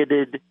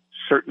targeted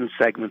certain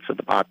segments of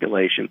the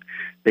population.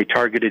 They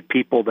targeted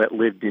people that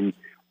lived in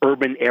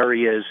urban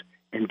areas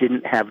and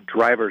didn't have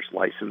driver's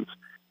license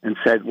and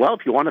said, well,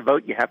 if you want to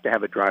vote, you have to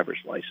have a driver's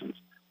license.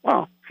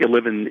 Well, if you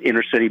live in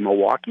inner city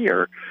Milwaukee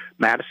or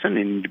Madison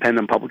and you depend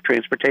on public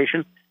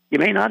transportation, you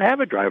may not have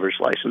a driver's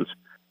license.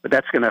 But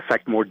that's going to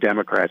affect more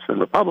Democrats than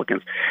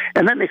Republicans.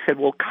 And then they said,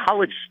 well,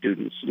 college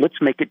students, let's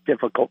make it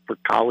difficult for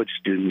college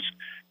students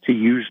to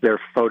use their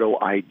photo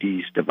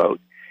IDs to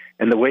vote.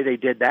 And the way they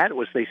did that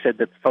was they said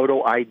that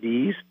photo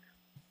IDs,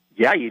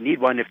 you need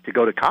one to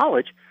go to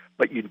college,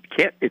 but you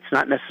can't. It's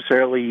not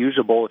necessarily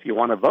usable if you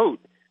want to vote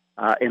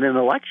in an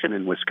election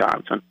in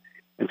Wisconsin.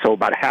 And so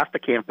about half the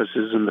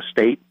campuses in the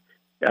state,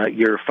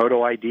 your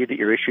photo ID that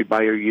you're issued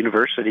by your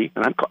university,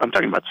 and I'm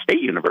talking about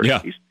state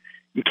universities,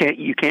 you can't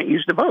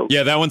use to vote.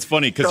 Yeah, that one's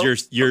funny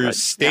because your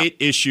state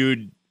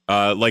issued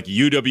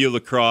UW La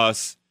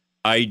Crosse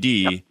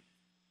ID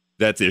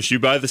that's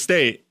issued by the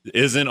state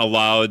isn't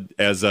allowed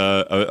as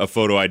a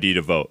photo ID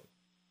to vote.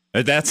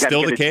 That's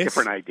still the case.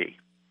 Different ID.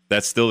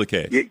 That's still the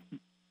case.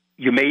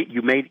 You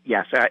may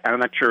yes. I'm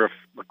not sure if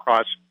La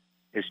Crosse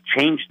has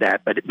changed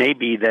that, but it may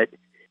be that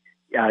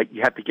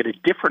you have to get a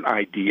different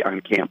ID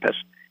on campus.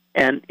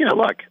 And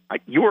look,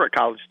 you were a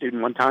college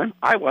student one time.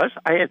 I was.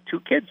 I had 2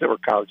 kids that were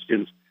college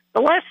students.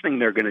 The last thing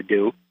they're going to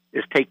do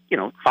is take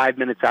 5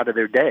 minutes out of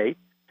their day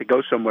to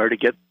go somewhere to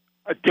get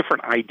a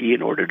different ID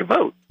in order to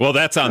vote. Well,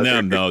 that's on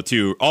them, though,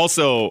 too.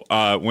 Also,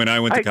 when I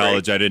went to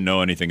college, I didn't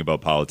know anything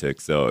about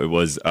politics, so it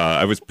was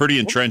I was pretty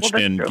entrenched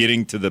in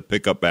getting to the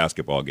pickup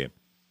basketball game.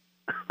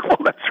 Well,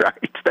 that's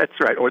right. That's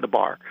right, or the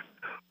bar.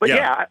 But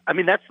Yeah. I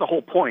mean, that's the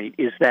whole point,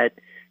 is that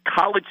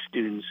college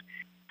students,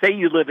 say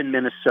you live in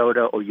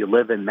Minnesota or you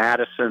live in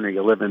Madison or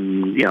you live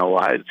in,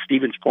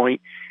 Stevens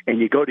Point, and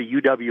you go to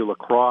UW La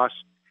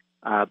Crosse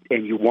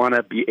and you want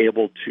to be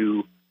able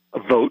to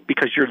vote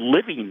because you're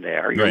living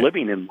there, you're Right.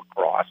 living in La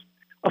Crosse,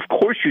 of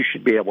course you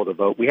should be able to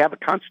vote. We have a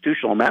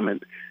constitutional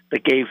amendment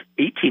that gave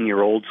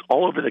 18-year-olds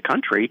all over the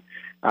country,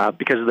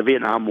 because of the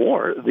Vietnam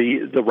War,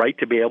 the right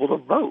to be able to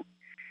vote.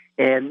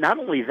 And not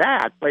only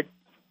that, but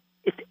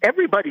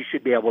everybody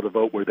should be able to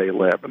vote where they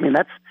live. I mean,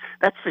 that's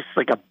just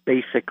like a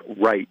basic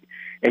right.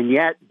 And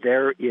yet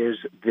there is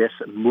this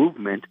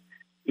movement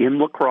in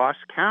La Crosse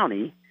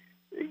County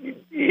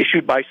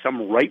issued by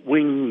some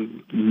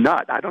right-wing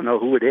nut. I don't know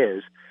who it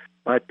is,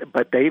 but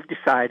they've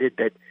decided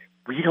that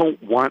we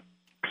don't want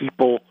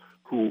people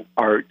who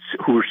are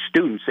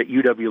students at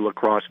UW La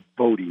Crosse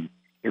voting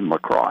in La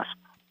Crosse.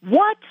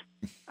 What?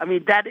 I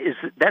mean, that is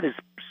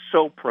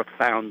so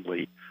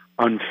profoundly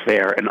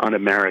unfair and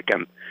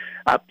un-American.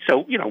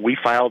 So we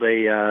filed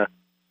a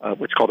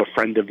what's called a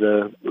friend of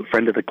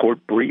the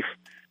court brief,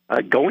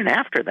 going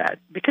after that,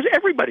 because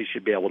everybody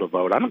should be able to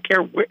vote. I don't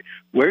care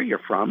where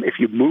you're from. If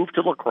you move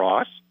to La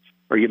Crosse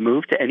or you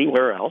move to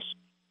anywhere else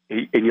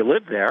and you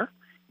live there,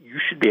 you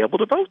should be able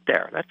to vote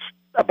there. That's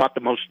about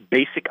the most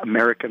basic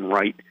American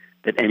right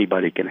that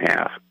anybody can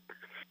have.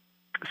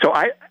 So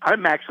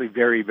I'm actually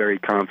very, very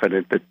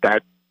confident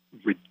that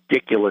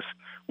ridiculous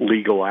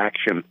legal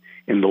action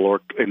in the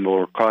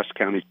La Crosse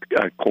County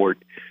court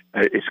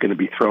is going to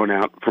be thrown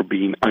out for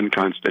being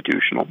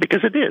unconstitutional,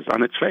 because it is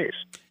on its face.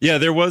 Yeah,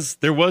 there was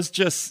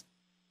just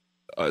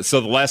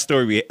so the last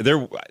story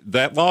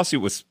that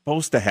lawsuit was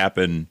supposed to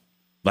happen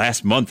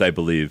last month, I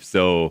believe.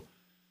 So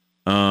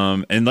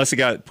unless it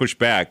got pushed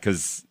back,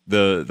 because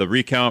the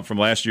recount from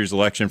last year's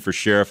election for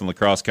sheriff in La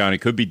Crosse County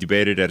could be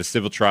debated at a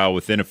civil trial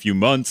within a few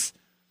months.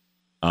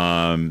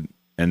 And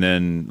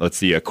then let's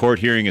see, a court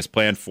hearing is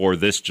planned for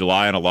this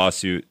July on a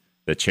lawsuit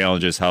that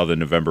challenges how the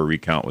November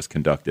recount was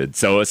conducted.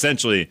 So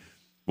essentially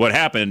what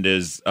happened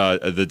is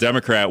the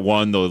Democrat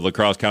won the La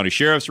Crosse County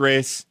sheriff's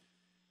race.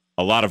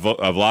 A lot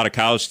of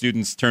college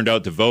students turned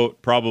out to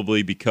vote,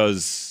 probably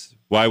because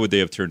why would they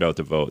have turned out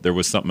to vote? There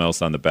was something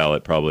else on the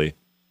ballot, probably.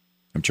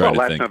 I'm trying to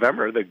think. Last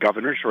November, the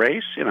governor's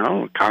race,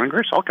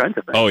 Congress, all kinds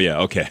of things. Oh, yeah,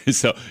 okay.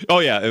 So,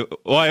 I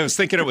was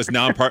thinking it was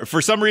nonpartisan.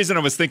 For some reason, I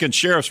was thinking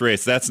sheriff's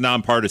race, that's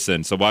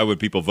nonpartisan, so why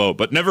would people vote?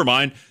 But never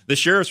mind, the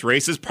sheriff's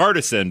race is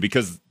partisan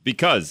because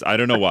I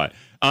don't know why.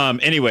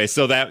 Anyway,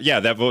 so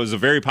that was a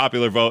very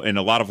popular vote, and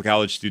a lot of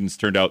college students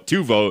turned out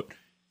to vote,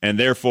 and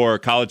therefore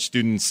college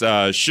students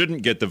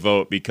shouldn't get the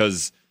vote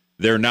because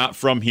they're not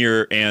from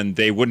here and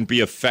they wouldn't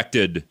be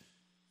affected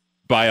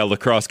by a La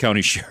Crosse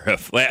County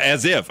sheriff.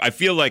 As if I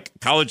feel like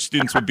college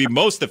students would be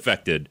most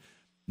affected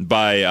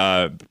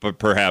by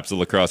perhaps a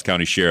La Crosse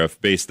County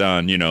sheriff, based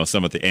on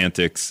some of the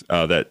antics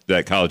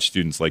that college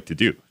students like to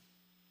do.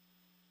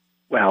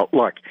 Well,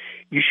 look,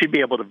 you should be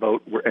able to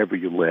vote wherever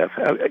you live.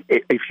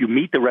 If you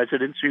meet the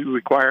residency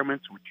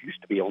requirements, which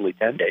used to be only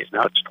 10 days,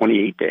 now it's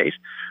 28 days.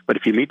 But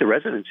if you meet the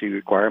residency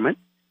requirement,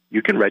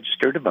 you can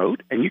register to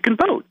vote, and you can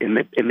vote in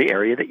the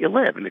area that you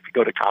live. And if you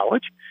go to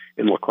college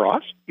in La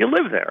Crosse, you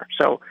live there.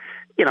 So,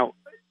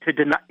 to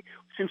deny.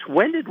 Since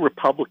when did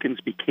Republicans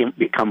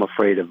become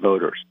afraid of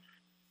voters?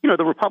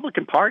 The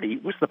Republican Party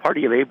was the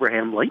party of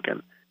Abraham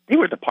Lincoln. They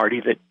were the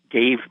party that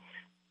gave,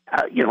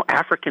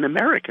 African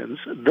Americans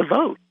the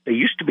vote. They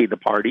used to be the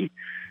party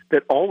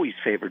that always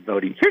favored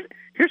voting.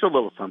 Here's a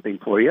little something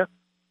for you.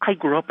 I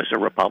grew up as a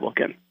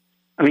Republican.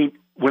 I mean,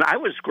 when I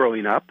was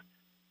growing up,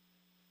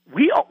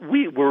 we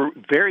were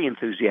very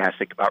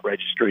enthusiastic about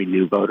registering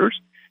new voters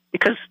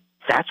because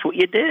that's what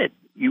you did.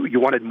 You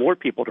wanted more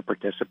people to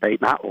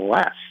participate, not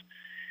less.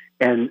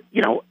 And,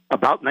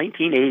 about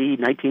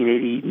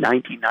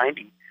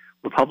 1990,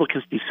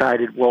 Republicans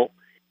decided, well,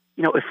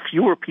 if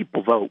fewer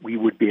people vote, we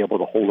would be able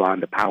to hold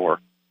on to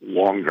power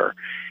longer.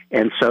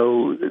 And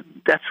so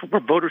that's where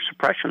voter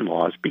suppression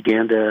laws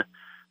began to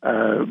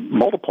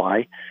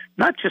multiply,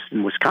 not just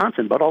in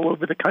Wisconsin, but all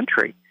over the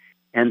country.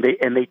 And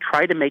they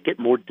try to make it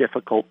more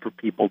difficult for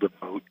people to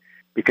vote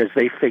because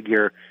they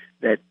figure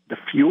that the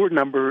fewer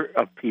number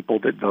of people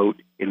that vote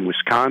in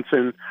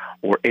Wisconsin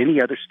or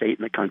any other state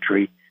in the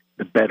country,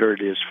 the better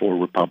it is for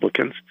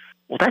Republicans.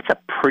 Well, that's a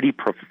pretty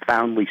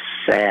profoundly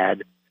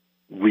sad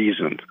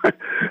reason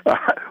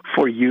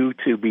for you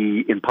to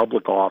be in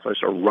public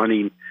office or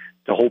running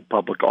to hold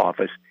public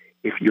office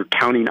if you're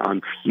counting on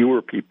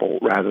fewer people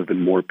rather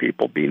than more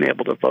people being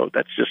able to vote.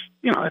 That's just,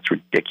 that's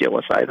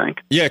ridiculous, I think.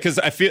 Yeah, because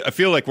I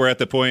feel like we're at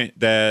the point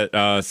that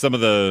some of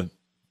the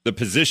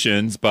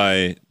positions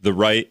by the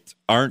right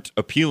aren't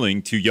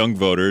appealing to young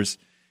voters,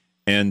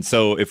 and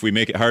so if we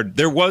make it hard,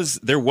 there was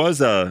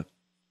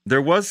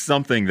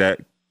something that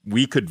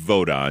we could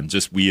vote on,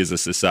 just we as a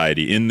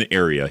society in the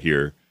area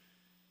here,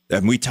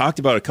 and we talked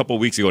about a couple of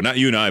weeks ago, not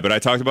you and I, but I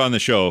talked about on the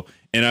show,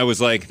 and I was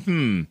like,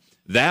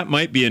 that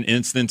might be an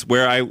instance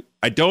where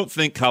I don't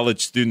think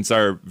college students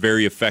are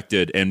very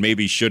affected and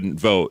maybe shouldn't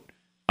vote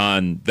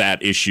on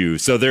that issue.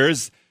 So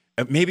there's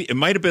maybe it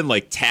might have been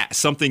like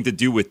something to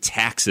do with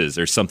taxes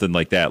or something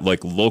like that,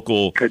 like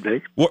local. Could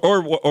be.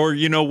 Or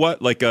you know what,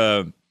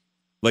 the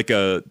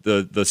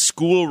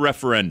school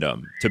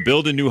referendum to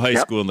build a new high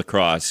school in La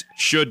Crosse.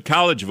 Should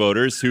college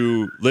voters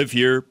who live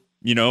here,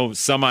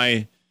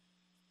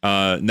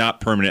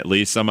 not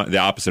permanently, the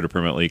opposite of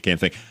permanently, can't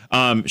think.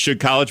 Should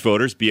college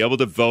voters be able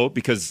to vote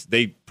because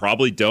they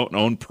probably don't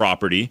own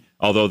property,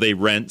 although they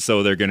rent,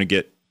 so they're going to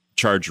get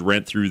charged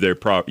rent through their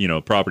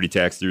property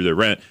tax through their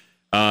rent.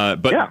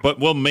 But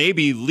will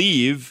maybe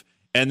leave,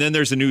 and then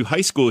there's a new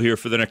high school here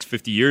for the next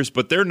 50 years,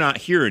 but they're not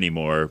here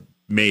anymore,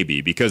 maybe,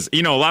 because,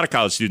 a lot of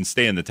college students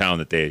stay in the town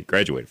that they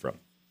graduated from.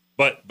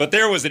 But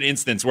there was an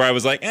instance where I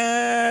was like,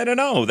 I don't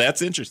know,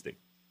 that's interesting.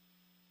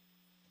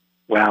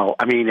 Well,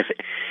 I mean,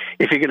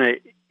 if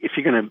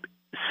you're gonna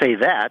say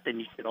that, then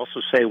you could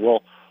also say,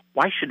 well,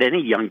 why should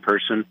any young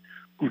person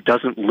who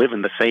doesn't live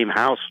in the same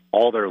house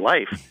all their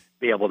life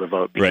be able to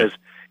vote? Because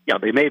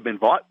they may have been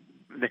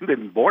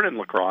born in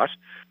La Crosse,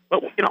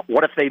 but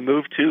what if they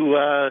move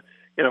to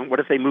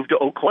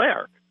Eau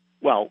Claire?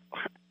 Well,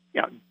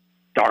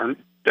 darn,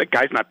 that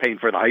guy's not paying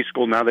for the high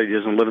school now that he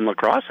doesn't live in La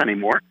Crosse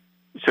anymore.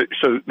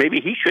 So maybe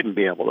he shouldn't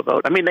be able to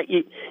vote. I mean,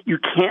 you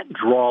can't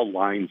draw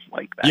lines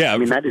like that. Yeah, I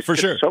mean, that is for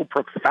sure. So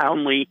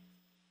profoundly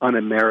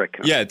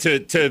un-American. Yeah, to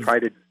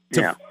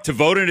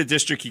vote in a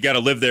district, you got to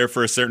live there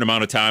for a certain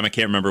amount of time. I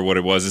can't remember what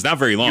it was. It's not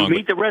very long. You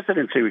meet the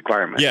residency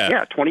requirement.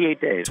 Yeah,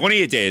 28 days.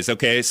 28 days,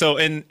 okay. So,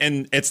 and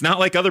it's not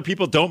like other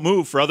people don't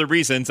move for other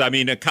reasons. I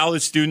mean, a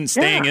college student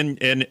staying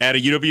in at a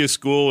UW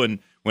school, and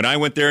when I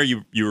went there,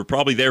 you were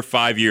probably there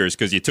 5 years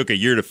because you took a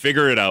year to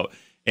figure it out.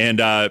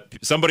 And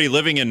somebody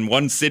living in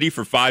one city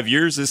for 5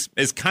 years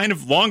is kind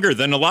of longer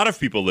than a lot of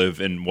people live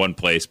in one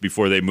place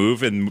before they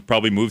move and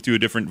probably move to a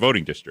different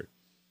voting district.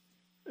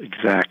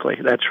 Exactly.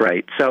 That's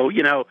right. So,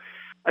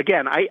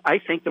 again, I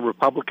think the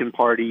Republican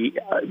Party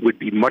would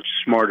be much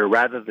smarter,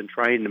 rather than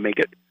trying to make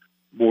it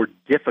more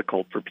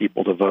difficult for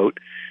people to vote,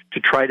 to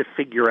try to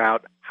figure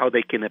out how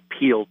they can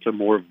appeal to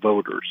more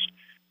voters.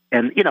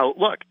 And,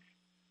 look,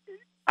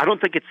 I don't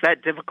think it's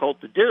that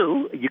difficult to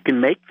do. You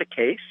can make the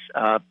case.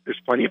 There's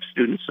plenty of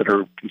students that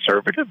are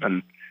conservative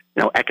and,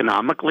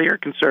 economically are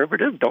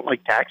conservative, don't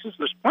like taxes.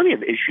 There's plenty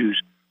of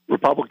issues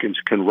Republicans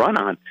can run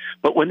on.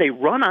 But when they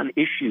run on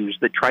issues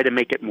that try to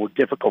make it more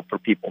difficult for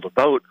people to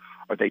vote,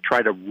 or they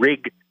try to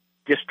rig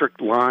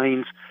district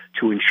lines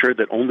to ensure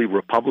that only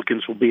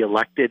Republicans will be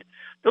elected,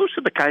 those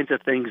are the kinds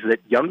of things that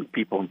young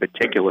people in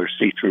particular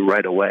see through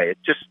right away.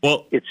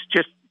 It's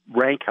just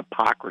rank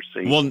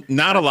hypocrisy. Well,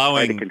 not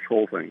allowing to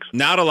control things.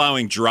 Not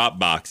allowing drop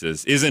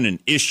boxes isn't an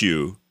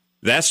issue.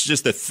 That's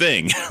just a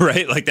thing,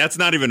 right? Like, that's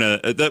not even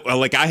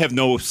I have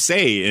no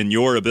say in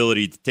your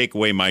ability to take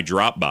away my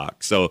drop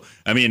box. So,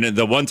 I mean,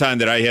 the one time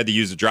that I had to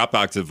use a drop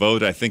box to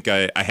vote, I think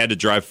I had to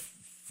drive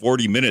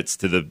 40 minutes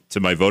to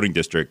my voting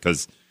district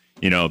because,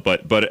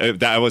 but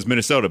that was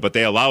Minnesota, but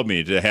they allowed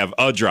me to have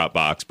a drop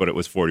box, but it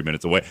was 40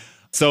 minutes away.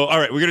 So, all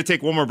right, we're going to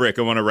take one more break.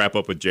 I want to wrap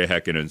up with Jay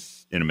Heck in a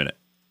minute.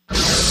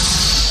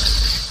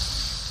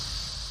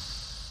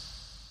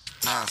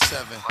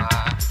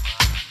 9-7.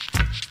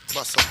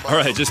 All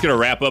right, just going to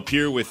wrap up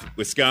here with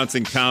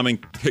Wisconsin Common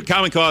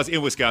Cause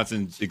in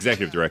Wisconsin's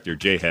Executive Director,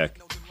 Jay Heck.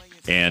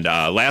 And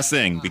last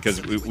thing,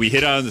 because we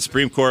hit on the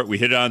Supreme Court, we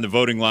hit on the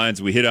voting lines,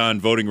 we hit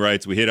on voting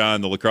rights, we hit on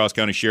the La Crosse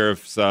County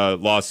Sheriff's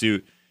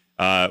lawsuit,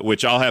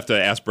 which I'll have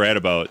to ask Brad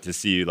about to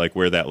see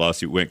where that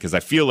lawsuit went, because I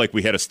feel like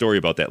we had a story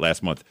about that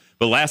last month.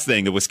 But last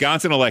thing, the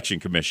Wisconsin Election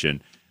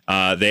Commission,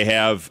 they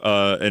have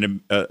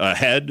a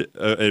head,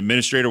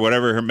 administrator,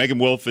 whatever. Megan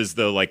Wolf is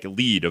the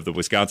lead of the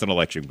Wisconsin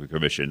Election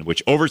Commission,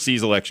 which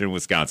oversees election in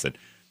Wisconsin.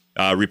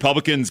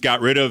 Republicans got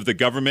rid of the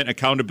Government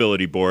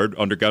Accountability Board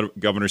under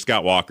Governor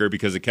Scott Walker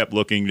because it kept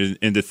looking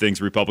into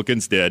things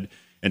Republicans did.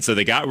 And so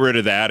they got rid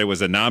of that. It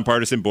was a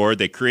nonpartisan board.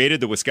 They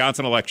created the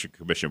Wisconsin Election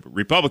Commission.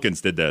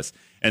 Republicans did this.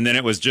 And then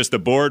it was just a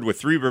board with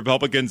 3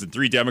 Republicans and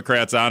 3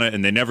 Democrats on it,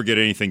 and they never get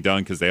anything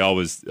done because they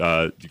always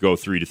go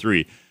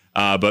 3-3.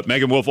 But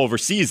Megan Wolf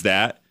oversees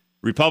that.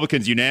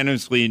 Republicans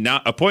unanimously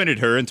not appointed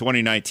her in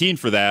 2019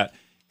 for that.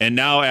 And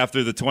now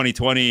after the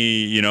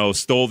 2020,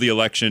 stole the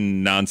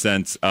election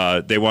nonsense,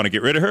 they want to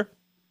get rid of her?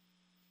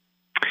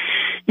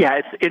 Yeah,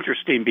 it's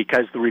interesting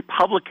because the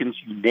Republicans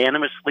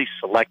unanimously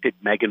selected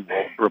Megan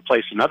Wolf to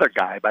replace another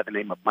guy by the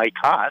name of Mike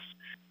Haas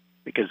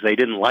because they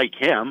didn't like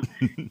him.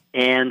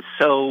 And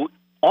so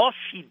all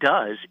she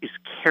does is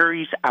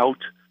carries out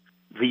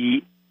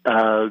the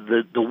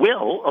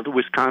will of the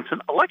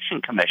Wisconsin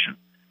Election Commission.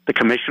 The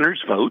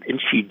commissioners vote,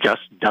 and she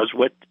just does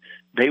what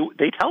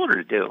they tell her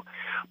to do.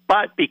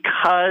 But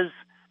because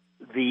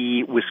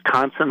the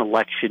Wisconsin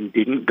election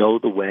didn't go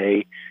the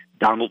way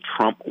Donald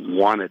Trump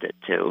wanted it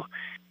to,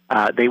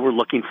 they were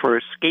looking for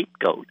a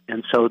scapegoat.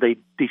 And so they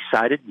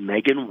decided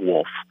Megan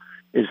Wolf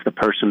is the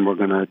person we're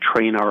going to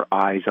train our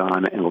eyes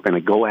on, and we're going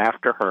to go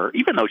after her,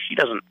 even though she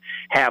doesn't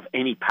have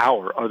any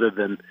power other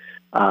than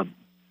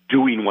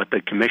doing what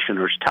the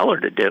commissioners tell her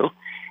to do.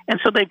 And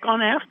so they've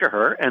gone after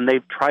her, and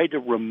they've tried to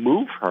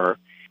remove her.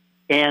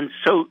 And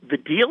so the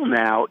deal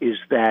now is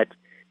that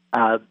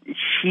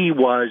She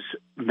was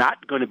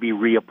not going to be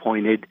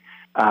reappointed,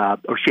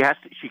 or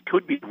she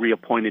could be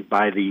reappointed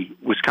by the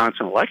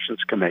Wisconsin Elections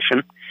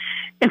Commission.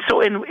 And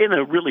so in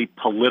a really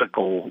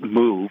political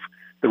move,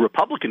 the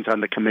Republicans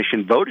on the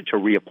commission voted to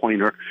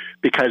reappoint her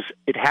because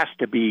it has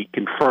to be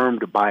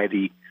confirmed by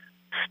the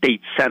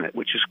state Senate,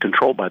 which is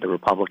controlled by the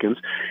Republicans.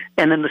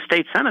 And in the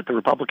state Senate, the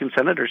Republican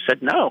senators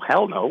said, no,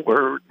 hell no,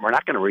 we're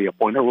not going to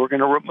reappoint her. We're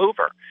going to remove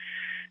her.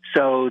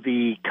 So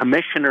the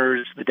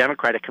commissioners, the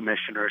Democratic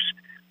commissioners,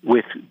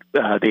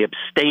 they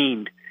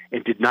abstained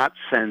and did not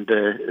send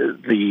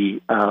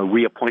the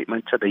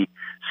reappointment to the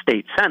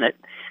state Senate.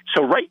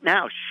 So right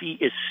now, she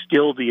is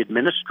still the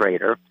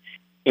administrator,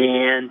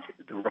 and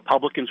the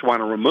Republicans want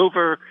to remove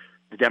her.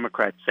 The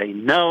Democrats say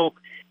no,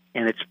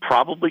 and it's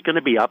probably going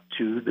to be up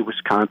to the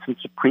Wisconsin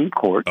Supreme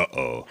Court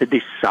to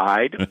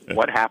decide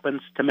what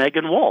happens to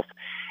Megan Wolf.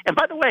 And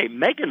by the way,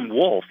 Megan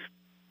Wolf,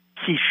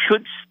 he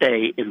should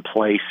stay in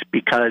place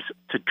because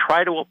to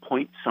try to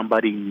appoint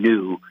somebody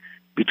new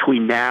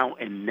between now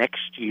and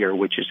next year,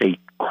 which is a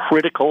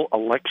critical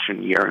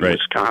election year in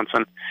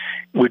Wisconsin,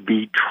 would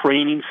be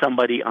training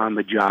somebody on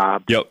the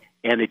job. Yep.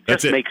 And it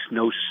just makes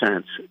no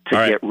sense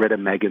to get rid of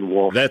Megan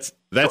Wolf. That's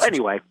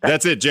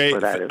it, Jay.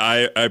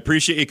 I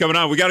appreciate you coming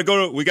on. We got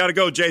to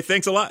go, Jay.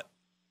 Thanks a lot.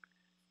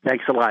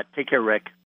 Thanks a lot. Take care, Rick.